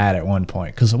feeling bad at one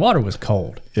point because the water was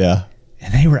cold. Yeah.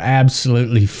 And they were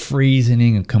absolutely freezing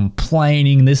and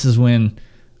complaining. This is when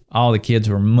all the kids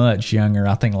were much younger.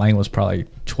 I think Lane was probably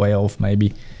 12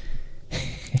 maybe.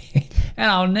 And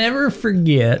I'll never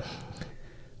forget,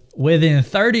 within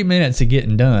 30 minutes of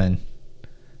getting done,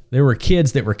 there were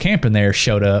kids that were camping there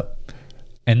showed up,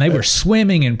 and they were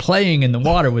swimming and playing in the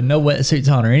water with no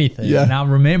wetsuits on or anything. Yeah. And I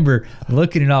remember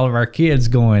looking at all of our kids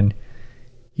going,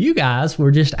 you guys were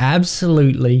just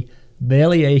absolutely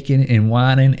belly aching and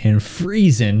whining and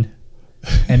freezing,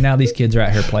 and now these kids are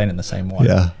out here playing in the same water.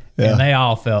 Yeah. And they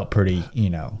all felt pretty,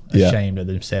 ashamed of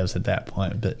themselves at that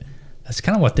point. But that's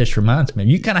kind of what this reminds me of.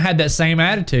 You kind of had that same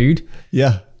attitude.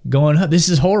 Yeah. Going, this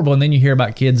is horrible, and then you hear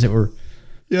about kids that were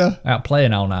out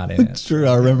playing all night in it. It's true.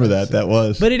 I remember that. That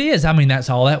was. But it is. I mean,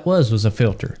 that's all that was a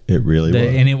filter. It really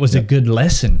was. And it was a good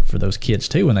lesson for those kids,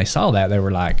 too. When they saw that, they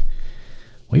were like,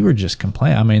 we were just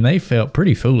complaining. I mean, they felt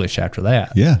pretty foolish after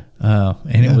that. Yeah.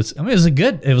 And it was a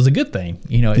good thing.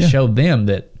 It showed them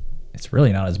that it's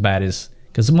really not as bad as,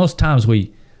 because most times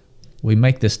we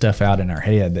make this stuff out in our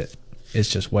head that it's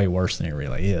just way worse than it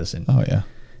really is. And Oh yeah.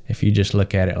 if you just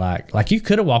look at it like you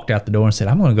could have walked out the door and said,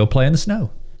 I'm going to go play in the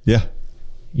snow. Yeah.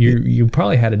 You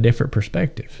probably had a different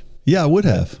perspective. Yeah, I would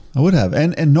have.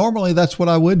 And normally that's what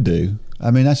I would do. I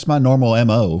mean, that's my normal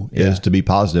MO is to be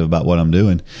positive about what I'm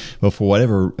doing. But for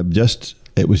whatever,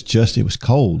 it was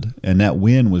cold, and that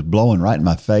wind was blowing right in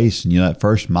my face. And, that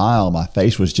first mile, my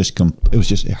face was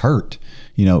it hurt,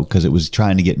 because it was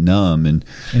trying to get numb. And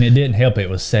it didn't help. It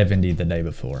was 70 the day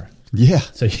before. Yeah,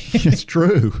 So it's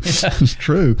true. It's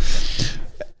true.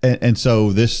 And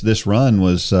so this run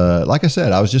was, like I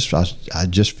said, I was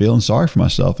just feeling sorry for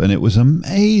myself, and it was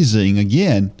amazing.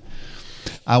 Again,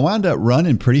 I wound up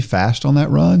running pretty fast on that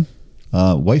run,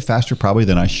 way faster probably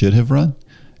than I should have run,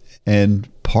 and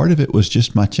part of it was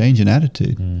just my change in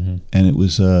attitude, and it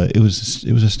was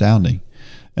astounding.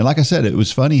 And like I said, it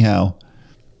was funny how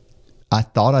I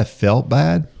thought I felt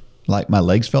bad, like my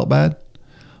legs felt bad,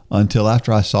 until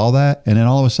after I saw that, and then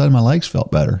all of a sudden my legs felt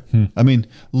better. I mean,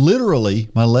 literally,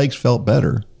 my legs felt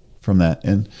better from that,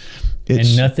 and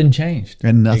nothing changed,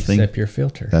 except your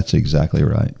filter. That's exactly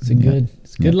right. It's a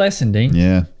good lesson, Dean.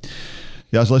 Yeah.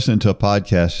 I was listening to a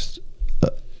podcast.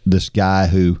 This guy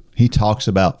he talks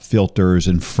about filters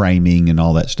and framing and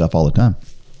all that stuff all the time,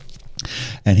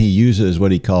 and he uses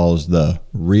what he calls the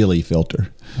really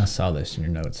filter. I saw this in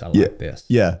your notes. I like this.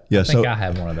 Yeah. I think I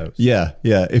have one of those. Yeah.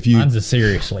 Mine's a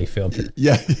seriously filter.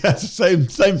 Yeah, it's the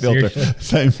same filter. Seriously?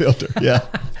 Same filter. Yeah.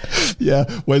 Yeah.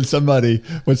 When somebody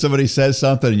says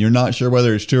something and you're not sure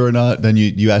whether it's true or not, then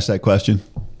you ask that question.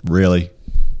 Really?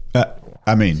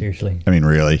 Seriously? I mean,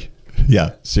 really?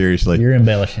 Yeah, seriously. You're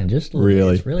embellishing just a little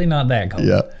Really? bit. It's really not that cold.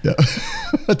 Yeah.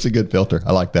 That's a good filter.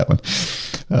 I like that one.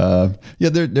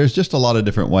 There's just a lot of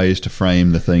different ways to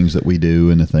frame the things that we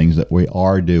do and the things that we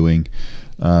are doing.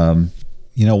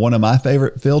 One of my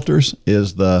favorite filters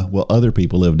is other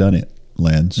people have done it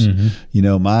lens.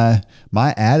 Mm-hmm.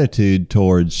 My attitude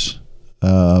towards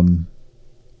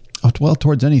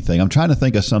towards anything. I'm trying to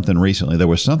think of something recently. There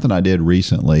was something I did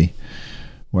recently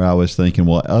where I was thinking,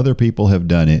 well, other people have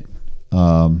done it.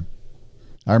 I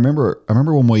remember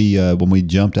when we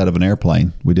jumped out of an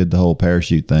airplane. We did the whole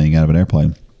parachute thing out of an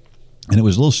airplane, and it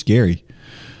was a little scary.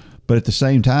 But at the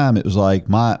same time, it was like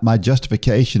my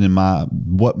justification and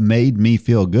what made me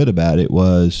feel good about it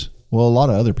was, well, a lot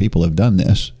of other people have done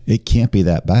this. It can't be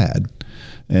that bad,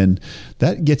 and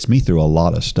that gets me through a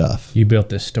lot of stuff. You built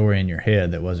this story in your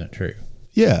head that wasn't true.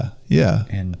 Yeah.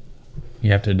 And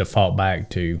you have to default back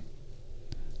to.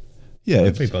 Yeah,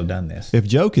 if people have done this. If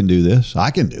Joe can do this,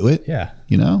 I can do it. Yeah.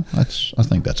 I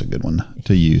think that's a good one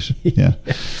to use. Yeah.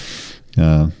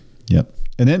 Yep.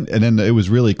 And then it was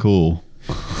really cool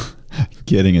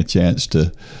getting a chance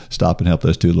to stop and help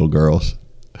those two little girls.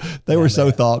 They were so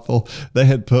thoughtful. They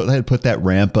had put that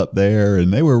ramp up there,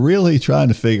 and they were really trying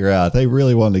to figure out. They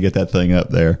really wanted to get that thing up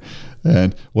there.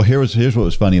 And well, here's what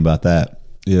was funny about that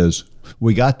is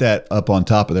we got that up on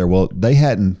top of there. Well, they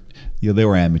hadn't. They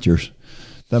were amateurs.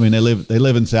 I mean, they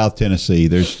live in South Tennessee.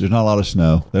 There's not a lot of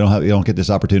snow. They don't get this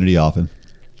opportunity often,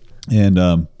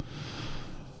 and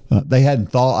they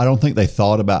hadn't thought. I don't think they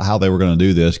thought about how they were going to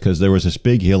do this because there was this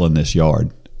big hill in this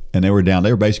yard, and they were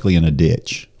basically in a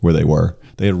ditch where they were.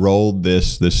 They had rolled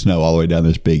this snow all the way down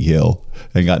this big hill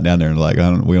and got down there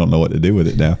and we don't know what to do with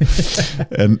it now,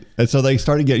 and so they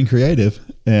started getting creative.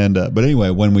 And but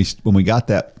anyway, when we got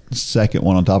that second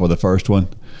one on top of the first one,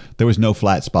 there was no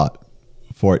flat spot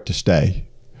for it to stay.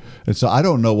 And so I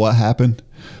don't know what happened,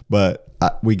 but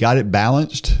we got it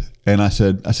balanced. And I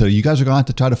said, you guys are going to have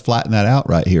to try to flatten that out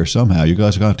right here somehow. You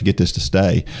guys are going to have to get this to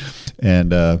stay.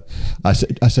 And I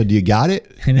said, do you got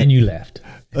it? And then you left.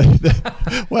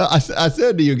 Well, I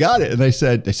said, do you got it? And they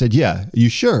said, yeah. You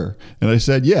sure? And I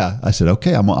said, yeah. I said,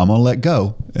 okay, I'm going to let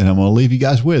go, and I'm going to leave you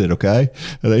guys with it, okay?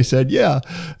 And they said, yeah.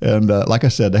 And like I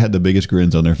said, they had the biggest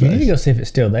grins on their face. You need to go see if it's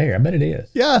still there. I bet it is.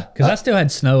 Yeah. Because I still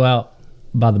had snow out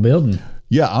by the building.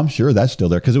 Yeah, I'm sure that's still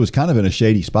there because it was kind of in a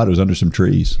shady spot. It was under some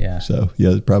trees. Yeah. So yeah,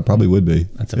 it probably would be.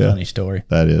 That's a funny story.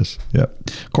 That is. Yeah.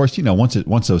 Of course,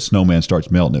 once a snowman starts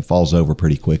melting, it falls over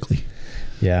pretty quickly.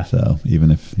 Yeah. So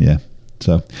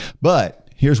but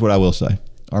here's what I will say: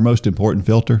 our most important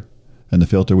filter, and the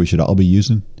filter we should all be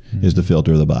using, is the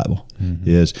filter of the Bible. Mm-hmm.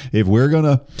 Is if we're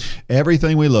gonna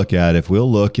everything we look at, if we'll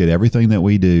look at everything that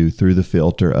we do through the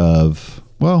filter of,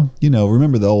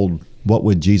 remember the old. What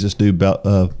would Jesus do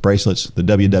bracelets, the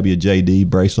WWJD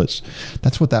bracelets?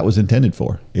 That's what that was intended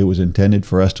for. It was intended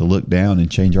for us to look down and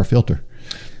change our filter.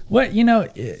 Well,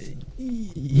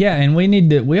 yeah, and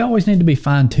we always need to be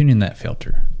fine tuning that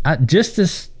filter.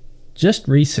 Just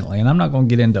recently, and I'm not going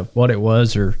to get into what it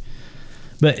was or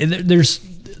But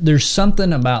there's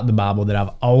something about the Bible that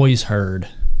I've always heard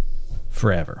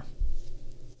forever,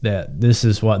 that this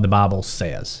is what the Bible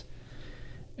says.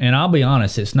 And I'll be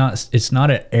honest, it's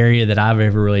not an area that I've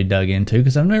ever really dug into,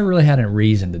 because I've never really had a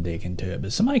reason to dig into it.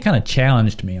 But somebody kind of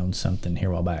challenged me on something here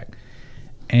a while back,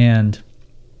 and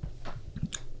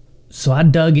so I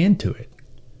dug into it.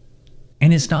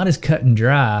 And it's not as cut and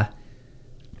dry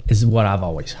as what I've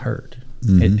always heard.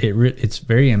 It's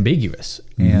very ambiguous,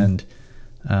 and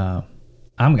I'm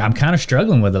kind of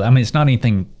struggling with it. I mean, it's not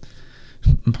anything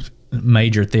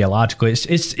major theological.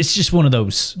 It's just one of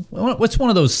those. What's one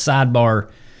of those sidebar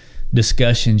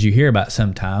discussions you hear about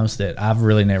sometimes that I've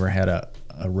really never had a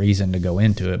reason to go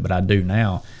into it, but I do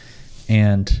now.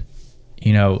 And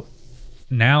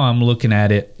now I'm looking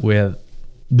at it with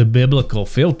the biblical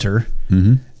filter,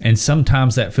 and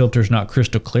sometimes that filter is not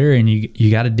crystal clear, and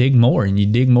you got to dig more, and you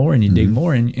dig more, and you dig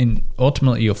more, and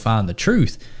ultimately you'll find the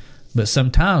truth. But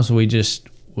sometimes we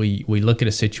look at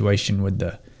a situation with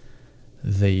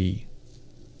the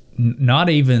not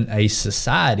even a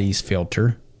society's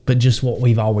filter, but just what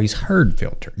we've always heard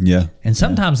filter. Yeah. And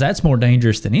sometimes that's more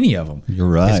dangerous than any of them. You're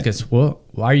right. It's because, well,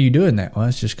 why are you doing that? Well,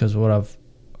 it's just because of what I've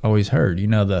always heard.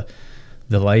 The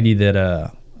lady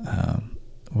that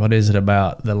what is it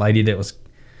about the lady that was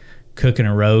cooking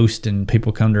a roast, and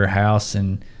people come to her house,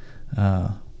 and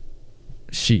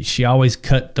she always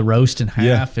cut the roast in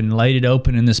half and laid it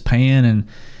open in this pan, and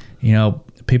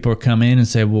people would come in and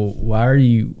say, well, why are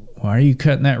you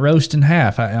cutting that roast in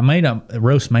half?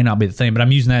 Roast may not be the thing, but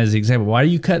I'm using that as an example. Why are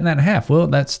you cutting that in half? Well,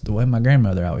 that's the way my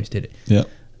grandmother always did it. Yeah.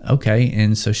 Okay,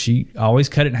 and so she always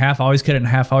cut it in half, always cut it in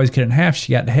half, always cut it in half.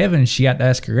 She got to heaven, and she got to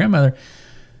ask her grandmother,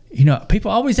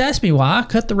 people always ask me why I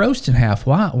cut the roast in half.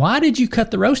 Why did you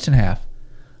cut the roast in half?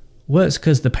 Well, it's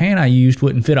because the pan I used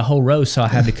wouldn't fit a whole roast, so I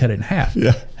had to cut it in half.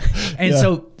 And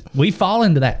so we fall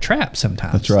into that trap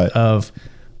sometimes. That's right. Of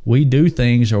we do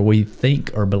things, or we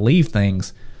think or believe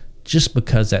things just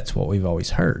because that's what we've always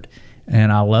heard.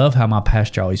 And I love how my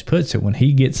pastor always puts it. When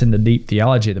he gets into deep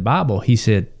theology of the Bible, he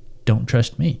said, don't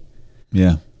trust me.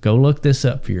 Yeah. Go look this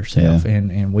up for yourself. Yeah.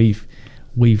 And we've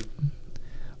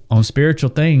on spiritual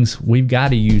things, we've got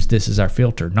to use this as our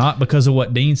filter, not because of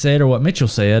what Dean said or what Mitchell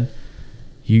said.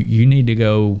 You need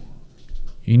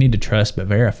to trust but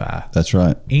verify. That's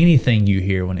right. Anything you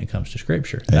hear when it comes to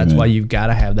Scripture. Amen. That's why you've got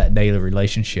to have that daily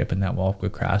relationship and that walk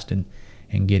with Christ and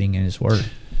getting in His Word.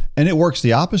 And it works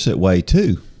the opposite way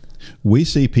too. We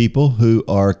see people who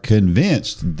are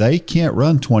convinced they can't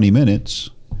run 20 minutes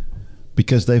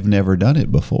because they've never done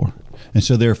it before. And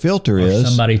so their filter is...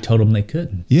 somebody told them they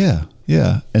couldn't. Yeah.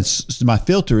 And my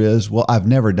filter is, well, I've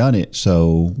never done it,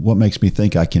 so what makes me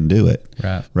think I can do it?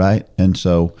 Right? And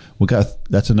so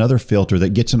that's another filter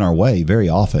that gets in our way very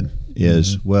often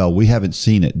is, well, we haven't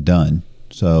seen it done,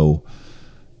 so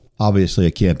obviously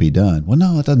it can't be done. Well,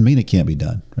 no, it doesn't mean it can't be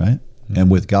done, right?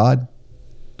 And with God,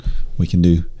 we can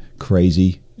do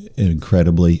crazy,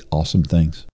 incredibly awesome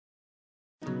things.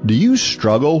 Do you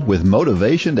struggle with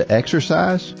motivation to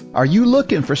exercise? Are you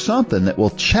looking for something that will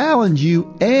challenge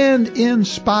you and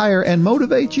inspire and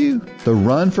motivate you? The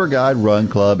Run for God Run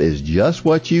Club is just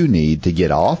what you need to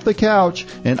get off the couch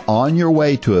and on your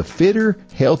way to a fitter,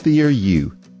 healthier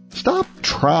you. Stop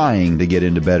trying to get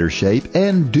into better shape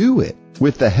and do it.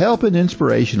 With the help and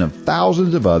inspiration of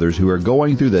thousands of others who are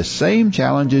going through the same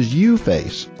challenges you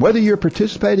face. Whether you're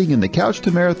participating in the Couch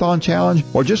to Marathon Challenge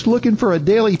or just looking for a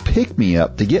daily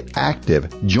pick-me-up to get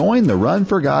active, join the Run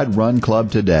for God Run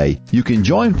Club today. You can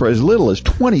join for as little as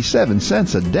 27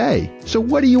 cents a day. So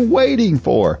what are you waiting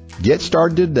for? Get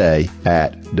started today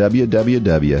at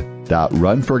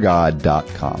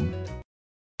www.runforgod.com.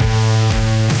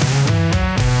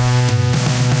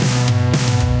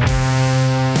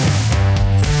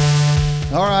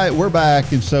 All right, we're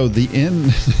back, and so the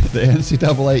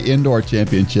NCAA Indoor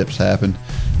Championships happened,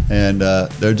 and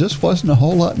there just wasn't a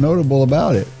whole lot notable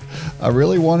about it. I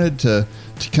really wanted to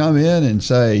come in and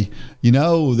say,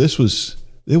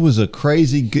 it was a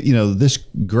crazy, this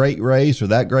great race or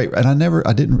that great, and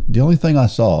the only thing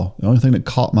that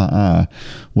caught my eye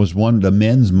was the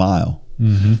men's mile.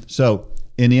 Mm-hmm. So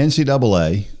in the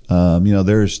NCAA,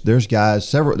 there's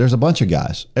guys, there's a bunch of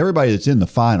guys. Everybody that's in the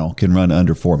final can run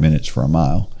under 4 minutes for a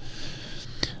mile.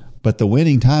 But the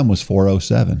winning time was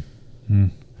 4:07.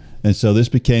 And so this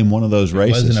became one of those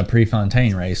races. It wasn't a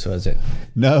Prefontaine race, was it?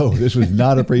 No, this was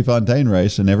not a Prefontaine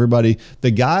race. And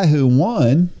the guy who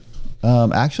won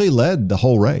actually led the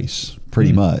whole race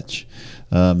pretty much.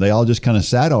 They all just kind of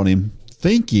sat on him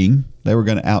thinking they were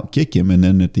going to outkick him. And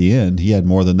then at the end, he had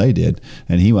more than they did.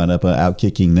 And he wound up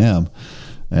outkicking them.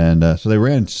 And so they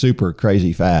ran super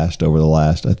crazy fast over the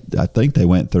last. I think they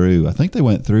went through.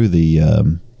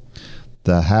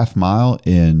 The half mile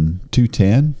in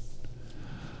 2:10,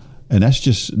 and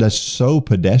that's so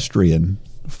pedestrian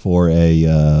for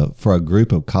a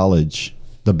group of college,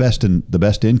 the best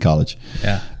in college.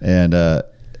 Yeah. And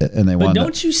they But won.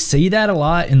 don't you see that a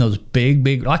lot in those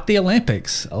big, like the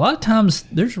Olympics? A lot of times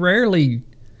there's rarely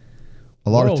a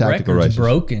lot of world tactical records races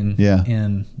broken Yeah.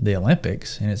 in the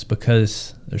Olympics, and it's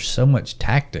because there's so much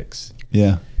tactics.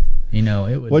 Yeah. You know,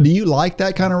 it would. Well, do you like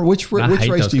that kind of which I hate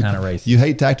race those do you kind of races. You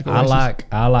hate tactical races?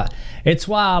 I like. It's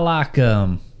why I like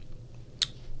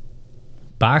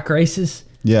bike races,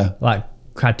 Yeah. like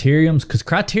criteriums, because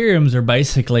criteriums are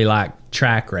basically like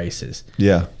track races,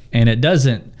 Yeah. and it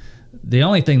doesn't. The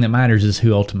only thing that matters is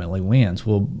who ultimately wins.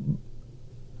 Well,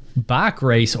 bike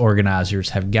race organizers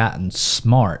have gotten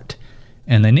smart,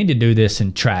 and they need to do this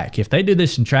in track. If they do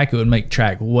this in track, it would make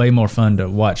track way more fun to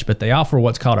watch. But they offer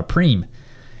what's called a preem.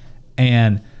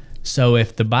 And so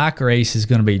if the bike race is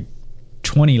going to be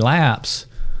 20 laps,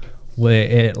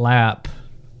 at lap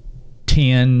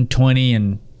 10, 20,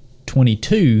 and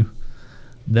 22,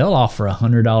 they'll offer a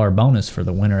 $100 bonus for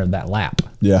the winner of that lap.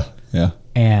 Yeah. Yeah.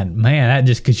 And man, that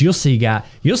just because you'll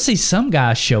see some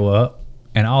guys show up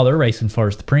and all they're racing for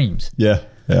is the preems. Yeah.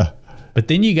 Yeah. But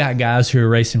then you got guys who are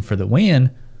racing for the win.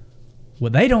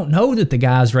 Well, they don't know that the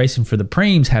guys racing for the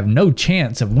preems have no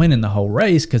chance of winning the whole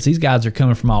race because these guys are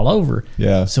coming from all over.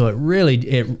 Yeah. So it really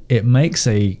it makes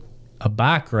a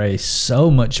bike race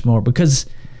so much more, because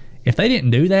if they didn't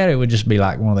do that, it would just be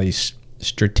like one of these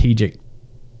strategic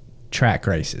track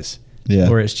races. Yeah.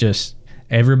 Where it's just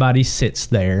everybody sits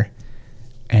there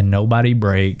and nobody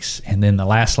breaks, and then the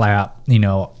last lap, you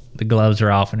know, the gloves are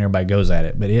off and everybody goes at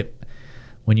it. But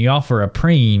when you offer a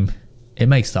preem, it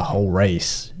makes the whole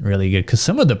race really good, because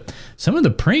some of the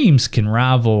preems can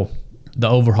rival the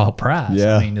overall prize.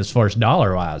 Yeah. I mean, as far as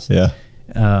dollar wise. Yeah.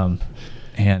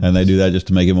 And they do that just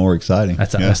to make it more exciting.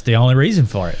 that's the only reason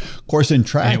for it. Of course, in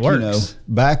track, And it you know, works.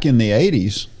 back in the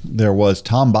 80s, there was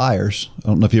Tom Byers. I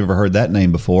don't know if you've ever heard that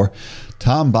name before.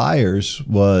 Tom Byers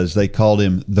they called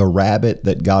him the rabbit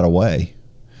that got away.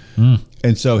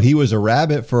 And so he was a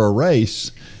rabbit for a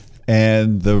race,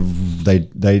 and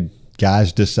they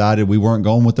guys decided we weren't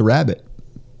going with the rabbit.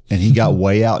 And he got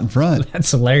way out in front.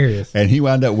 That's hilarious. And he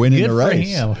wound up winning Good the for race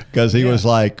him. because he was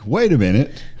like, wait a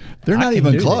minute. They're not can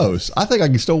even do close. I think I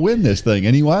can still win this thing.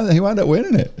 And he wound up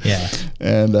winning it. Yeah.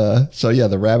 And so, yeah,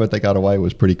 the rabbit that got away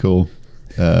was pretty cool.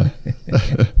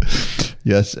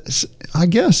 Yes. I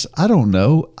guess, I don't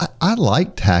know. I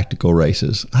like tactical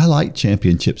races. I like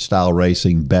championship style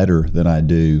racing better than I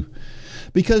do.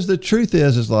 Because the truth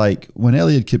is like when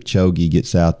Eliud Kipchoge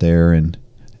gets out there, and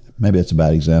maybe that's a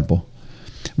bad example.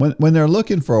 When they're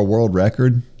looking for a world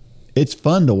record, it's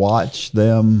fun to watch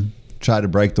them try to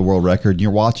break the world record.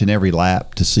 You're watching every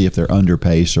lap to see if they're under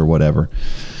pace or whatever.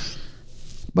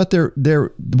 But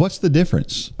they're what's the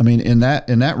difference? I mean, in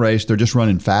that race, they're just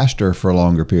running faster for a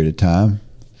longer period of time.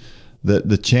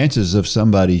 The chances of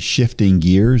somebody shifting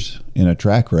gears in a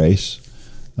track race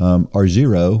are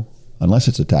zero unless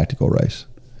it's a tactical race.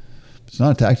 If it's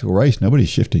not a tactical race, nobody's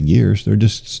shifting gears. They're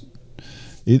just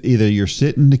either you're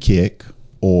sitting to kick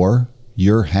or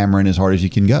you're hammering as hard as you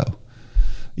can go.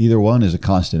 Either one is a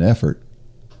constant effort,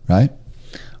 right?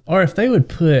 Or if they would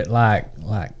put like,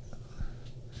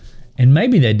 and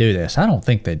maybe they do this. I don't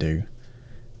think they do.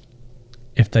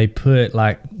 If they put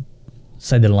like,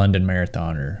 say the London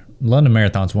Marathon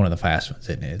Marathon's one of the fast ones,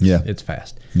 isn't it? It's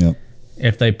fast. Yep.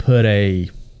 If they put a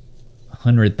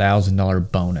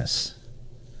 $100,000 bonus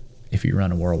if you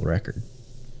run a world record.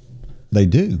 They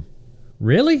do.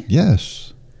 Really?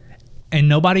 Yes. And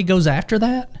nobody goes after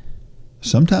that?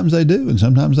 Sometimes they do, and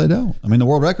sometimes they don't. I mean, the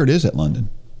world record is at London.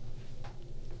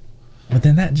 But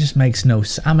then that just makes no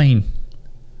sense. I mean,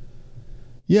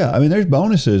 yeah, I mean, there's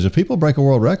bonuses. If people break a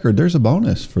world record, there's a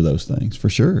bonus for those things, for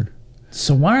sure.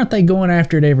 so why aren't they going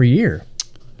after it every year?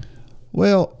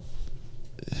 Well,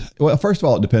 first of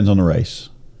all, it depends on the race.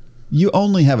 You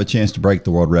only have a chance to break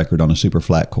the world record on a super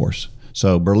flat course.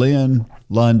 So Berlin,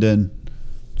 London.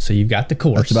 So you've got the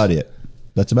course.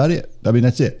 That's about it. I mean,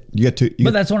 that's it. You get to.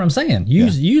 But that's what I'm saying.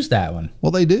 Use that one.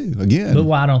 Well, they do again. But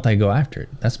why don't they go after it?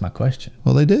 That's my question.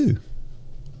 Well, they do.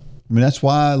 I mean, that's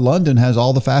why London has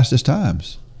all the fastest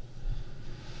times.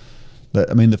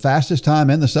 I mean, the fastest time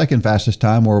and the second fastest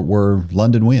time were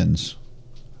London wins.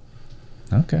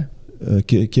 Okay.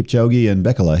 Kipchoge and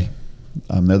Bekele.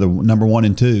 They're the number 1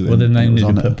 and 2. Well, then they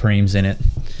need to put preems in it.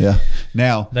 Yeah.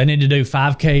 Now they need to do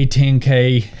 5K,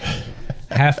 10K,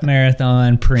 half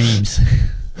marathon preems.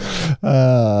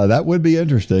 That would be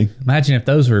interesting. Imagine if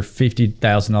those were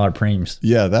 $50,000 premiums.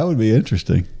 Yeah, that would be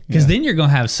interesting. Because then you're going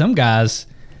to have some guys,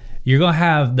 you're going to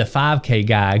have the 5K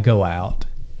guy go out,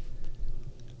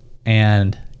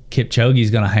 and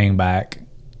Kipchoge's going to hang back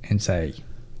and say,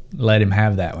 let him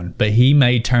have that one. But he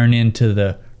may turn into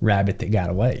the rabbit that got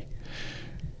away.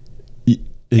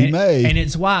 He may. And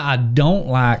it's why I don't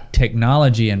like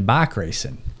technology in bike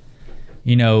racing.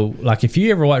 You know, like if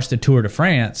you ever watch the Tour de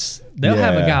France, they'll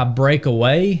have a guy break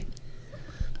away,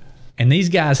 and these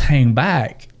guys hang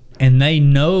back, and they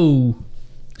know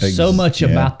so much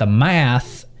about the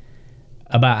math,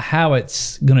 about how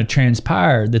it's going to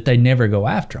transpire, that they never go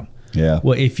after them. Yeah.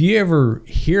 Well, if you ever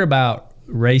hear about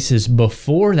races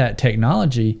before that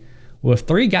technology, well, if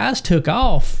 3 guys took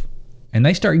off and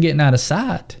they start getting out of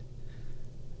sight,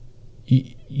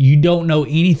 you don't know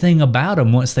anything about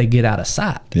them once they get out of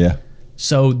sight. Yeah.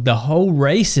 So the whole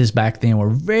races back then were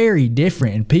very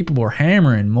different, and people were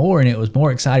hammering more, and it was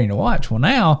more exciting to watch. Well,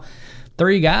 now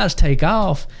 3 guys take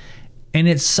off, and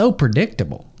it's so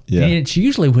predictable. Yeah. And it's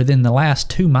usually within the last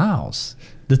 2 miles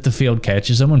that the field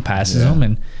catches them and passes them,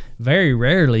 and very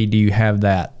rarely do you have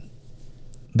the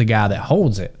guy that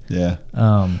holds it. Yeah.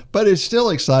 But it's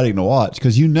still exciting to watch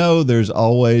because there's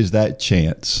always that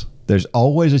chance. There's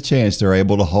always a chance they're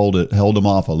able to hold them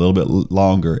off a little bit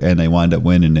longer, and they wind up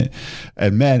winning it.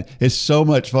 And man, it's so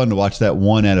much fun to watch that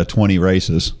 1 out of 20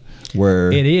 races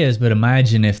where it is. But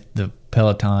imagine if the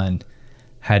peloton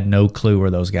had no clue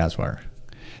where those guys were.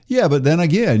 Yeah, but then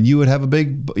again, you'd have a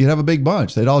big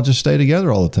bunch. They'd all just stay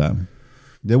together all the time.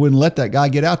 They wouldn't let that guy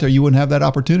get out there. You wouldn't have that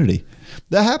opportunity.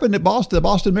 That happened at the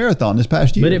Boston Marathon this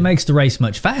past year. But it makes the race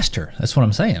much faster. That's what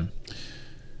I'm saying.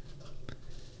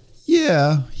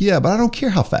 Yeah, but I don't care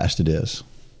how fast it is.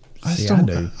 I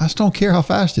just don't care how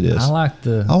fast it is.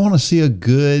 I want to see a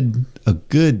good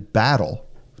battle.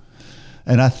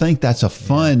 And I think that's a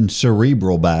fun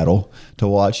cerebral battle to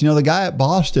watch. You know, the guy at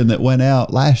Boston that went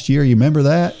out last year, you remember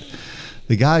that?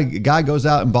 The guy goes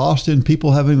out in Boston,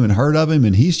 people haven't even heard of him,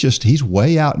 and he's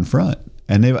way out in front.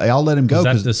 And they all let him go.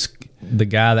 Was that the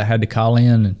guy that had to call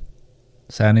in and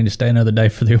say, I need to stay another day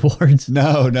for the awards?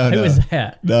 No. Who was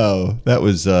that? No, that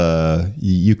was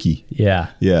Yuki. Yeah.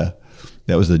 Yeah.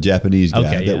 That was the Japanese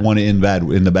guy that won it in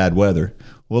the bad weather.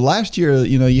 Well, last year,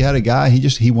 you had a guy,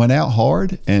 he went out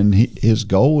hard, and his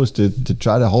goal was to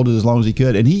try to hold it as long as he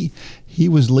could. And he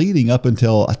was leading up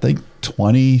until, I think,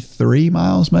 23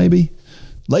 miles maybe,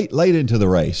 late into the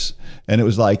race. And it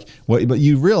was like, but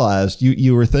you realized,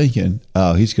 you were thinking,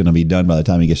 oh, he's going to be done by the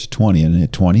time he gets to 20. And then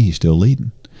at 20, he's still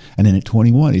leading. And then at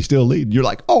 21, he's still leading. You're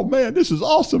like, oh, man, this is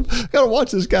awesome. Got to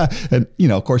watch this guy. And,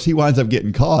 of course, he winds up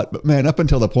getting caught. But, man, up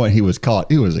until the point he was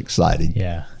caught, it was exciting.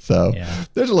 Yeah. So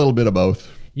there's a little bit of both.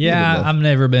 Yeah, I've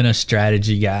never been a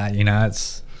strategy guy.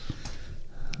 It's,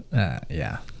 I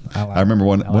remember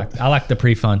one. I like the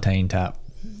Prefontaine type.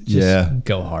 Just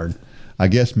go hard. I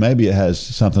guess maybe it has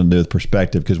something to do with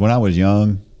perspective, because when I was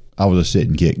young, I was a sit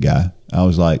and kick guy. I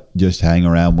was like, just hang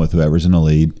around with whoever's in the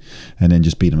lead and then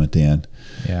just beat them at the end.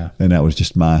 Yeah. And that was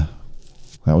just that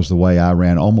was the way I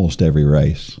ran almost every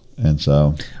race. And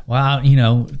so. Well,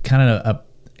 kind of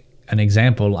an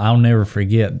example, I'll never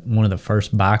forget one of the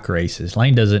first bike races.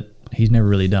 Lane he's never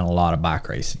really done a lot of bike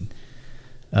racing.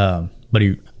 But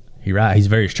he's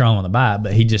very strong on the bike,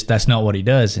 but that's not what he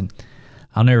does. And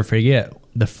I'll never forget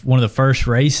one of the first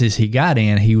races he got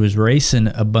in, he was racing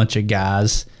a bunch of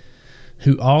guys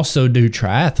who also do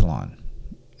triathlon.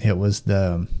 It was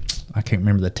I can't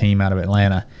remember the team out of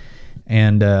Atlanta.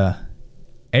 And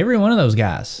every one of those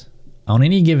guys, on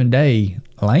any given day,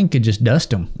 Lane could just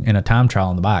dust him in a time trial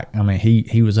on the bike. I mean,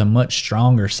 he was a much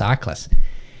stronger cyclist.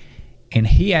 And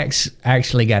he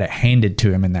actually got it handed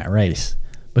to him in that race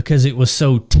because it was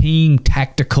so team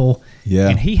tactical. Yeah.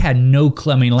 And he had no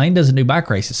clue. I mean, Lane doesn't do bike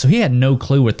races, so he had no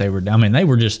clue what they were doing. I mean, they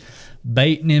were just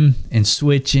baiting him and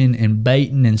switching and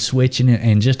baiting and switching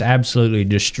and just absolutely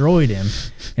destroyed him.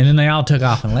 And then they all took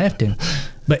off and left him.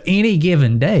 But any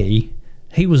given day,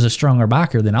 he was a stronger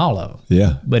biker than all of them.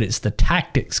 Yeah. But it's the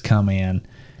tactics come in.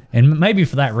 And maybe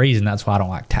for that reason, that's why I don't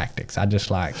like tactics. I just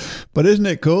like. But isn't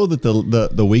it cool that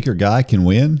the weaker guy can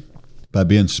win by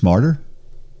being smarter?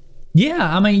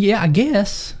 Yeah, I mean, I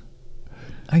guess.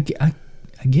 I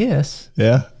guess.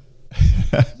 Yeah.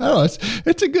 I don't know.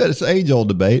 It's an age-old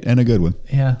debate and a good one.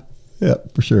 Yeah. Yeah,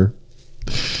 for sure.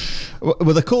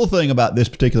 Well, the cool thing about this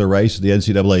particular race, the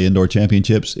NCAA Indoor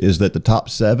Championships, is that the top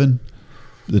seven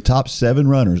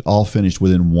runners all finished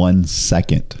within 1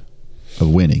 second of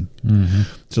winning. Mm-hmm.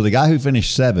 So the guy who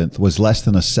finished 7th was less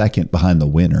than a second behind the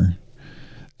winner.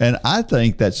 And I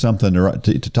think that's something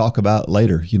to talk about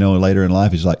later. Later in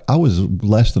life, he's like, I was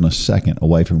less than a second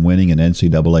away from winning an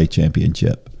NCAA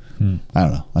championship. I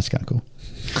don't know. That's kind of cool.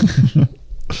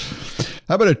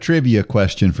 How about a trivia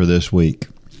question for this week?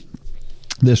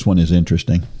 This one is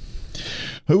interesting.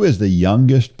 Who is the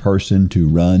youngest person to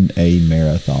run a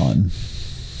marathon?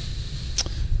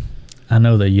 I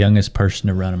know the youngest person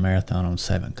to run a marathon on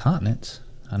 7 continents.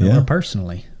 I know her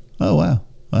personally. Oh, wow.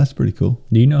 Well, that's pretty cool.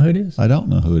 Do you know who it is? I don't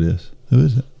know who it is. Who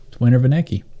is it? It's Winter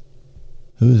Vanecki.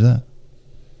 Who is that?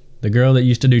 The girl that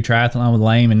used to do triathlon with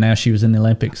Lame, and now she was in the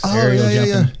Olympics. Aerial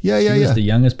jumping. Yeah. She was the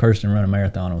youngest person to run a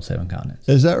marathon on 7 continents.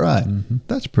 Is that right? Mm-hmm.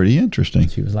 That's pretty interesting.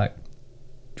 She was like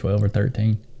 12 or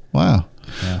 13. Wow.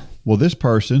 Yeah. Well, this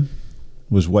person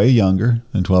was way younger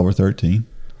than 12 or 13.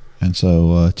 And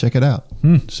so check it out.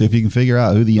 See if you can figure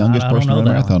out who the youngest person to run a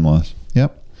marathon was.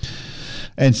 Yep.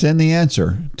 And send the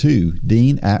answer to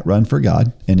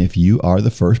Dean@RunForGod. And if you are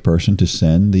the first person to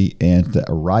send the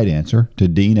right answer to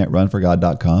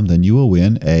Dean@RunForGod.com, then you will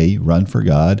win a Run for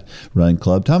God Run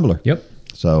Club tumbler. Yep.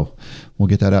 So we'll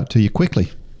get that out to you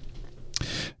quickly.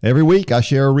 Every week I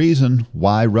share a reason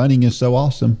why running is so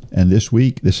awesome. And this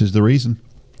week, this is the reason.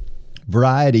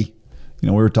 Variety. We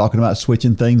were talking about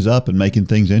switching things up and making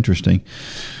things interesting.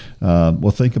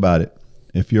 Well, think about it.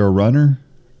 If you're a runner,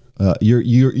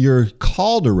 you're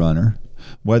called a runner,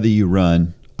 whether you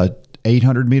run a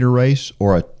 800-meter race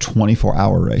or a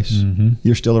 24-hour race. Mm-hmm.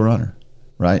 You're still a runner,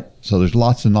 right? So there's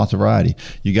lots and lots of variety.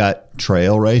 You got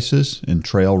trail races and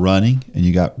trail running, and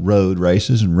you got road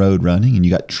races and road running, and you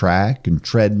got track and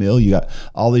treadmill. You got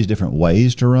all these different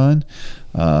ways to run.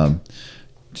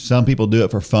 Some people do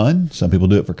it for fun. Some people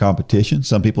do it for competition.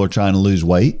 Some people are trying to lose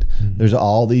weight. Mm-hmm. There's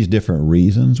all these different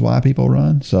reasons why people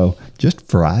run. So just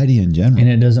variety in general. And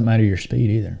it doesn't matter your speed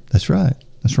either. That's right.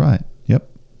 Yep.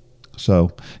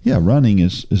 So yeah, running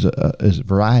is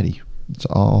variety. It's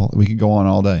all, we could go on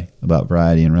all day about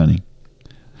variety and running.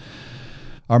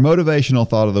 Our motivational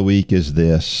thought of the week is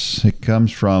this. It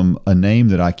comes from a name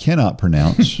that I cannot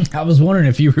pronounce. I was wondering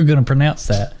if you were going to pronounce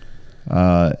that.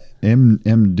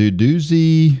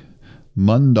 Mduduzi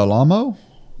Mundalamo.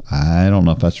 I don't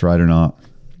know if that's right or not,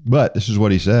 but this is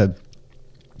what he said.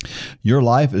 Your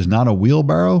life is not a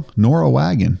wheelbarrow nor a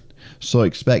wagon, so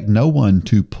expect no one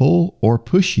to pull or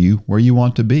push you where you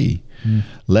want to be.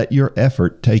 Let your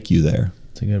effort take you there.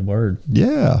 It's a good word.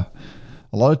 Yeah.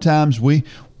 A lot of times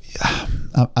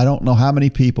I don't know how many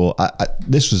people,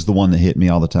 this was the one that hit me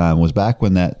all the time, was back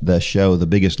when the show The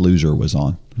Biggest Loser was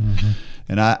on. Mm-hmm.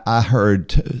 And I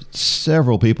heard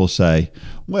several people say,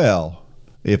 well,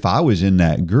 if I was in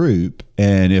that group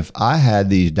and if I had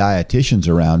these dietitians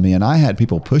around me and I had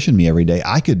people pushing me every day,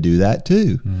 I could do that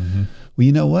too. Mm-hmm. Well,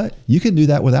 you know what? You can do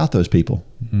that without those people.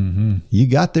 Mm-hmm.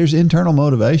 There's internal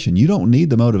motivation. You don't need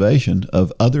the motivation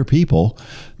of other people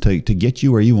to get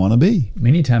you where you want to be.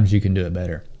 Many times you can do it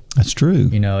better. That's true.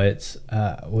 It's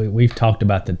we've talked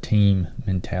about the team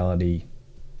mentality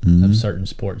of certain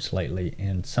sports lately,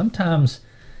 and sometimes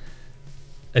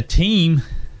a team,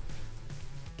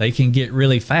 they can get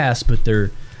really fast, but they're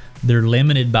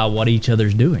limited by what each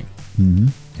other's doing. Mm-hmm.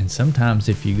 And sometimes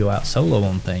if you go out solo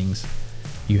on things,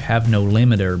 you have no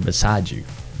limiter beside you.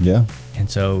 Yeah. And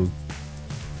so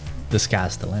the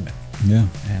sky's the limit. Yeah.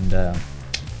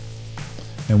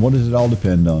 And what does it all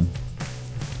depend on?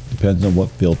 Depends on what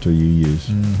filter you use.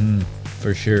 Mm-hmm.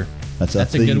 For sure. That's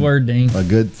a good word, Dean. A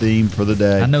good theme for the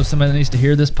day. I know somebody needs to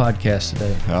hear this podcast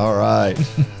today. All right.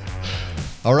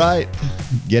 All right.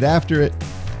 Get after it.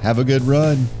 Have a good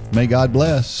run. May God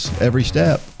bless every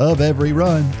step of every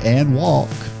run and walk.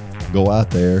 Go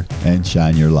out there and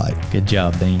shine your light. Good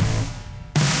job, Dean.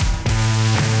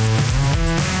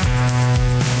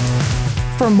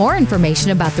 For more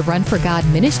information about the Run for God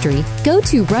ministry, go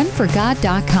to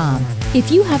runforgod.com. If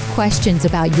you have questions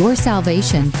about your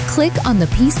salvation, click on the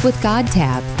Peace with God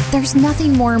tab. There's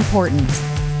nothing more important.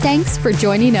 Thanks for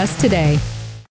joining us today.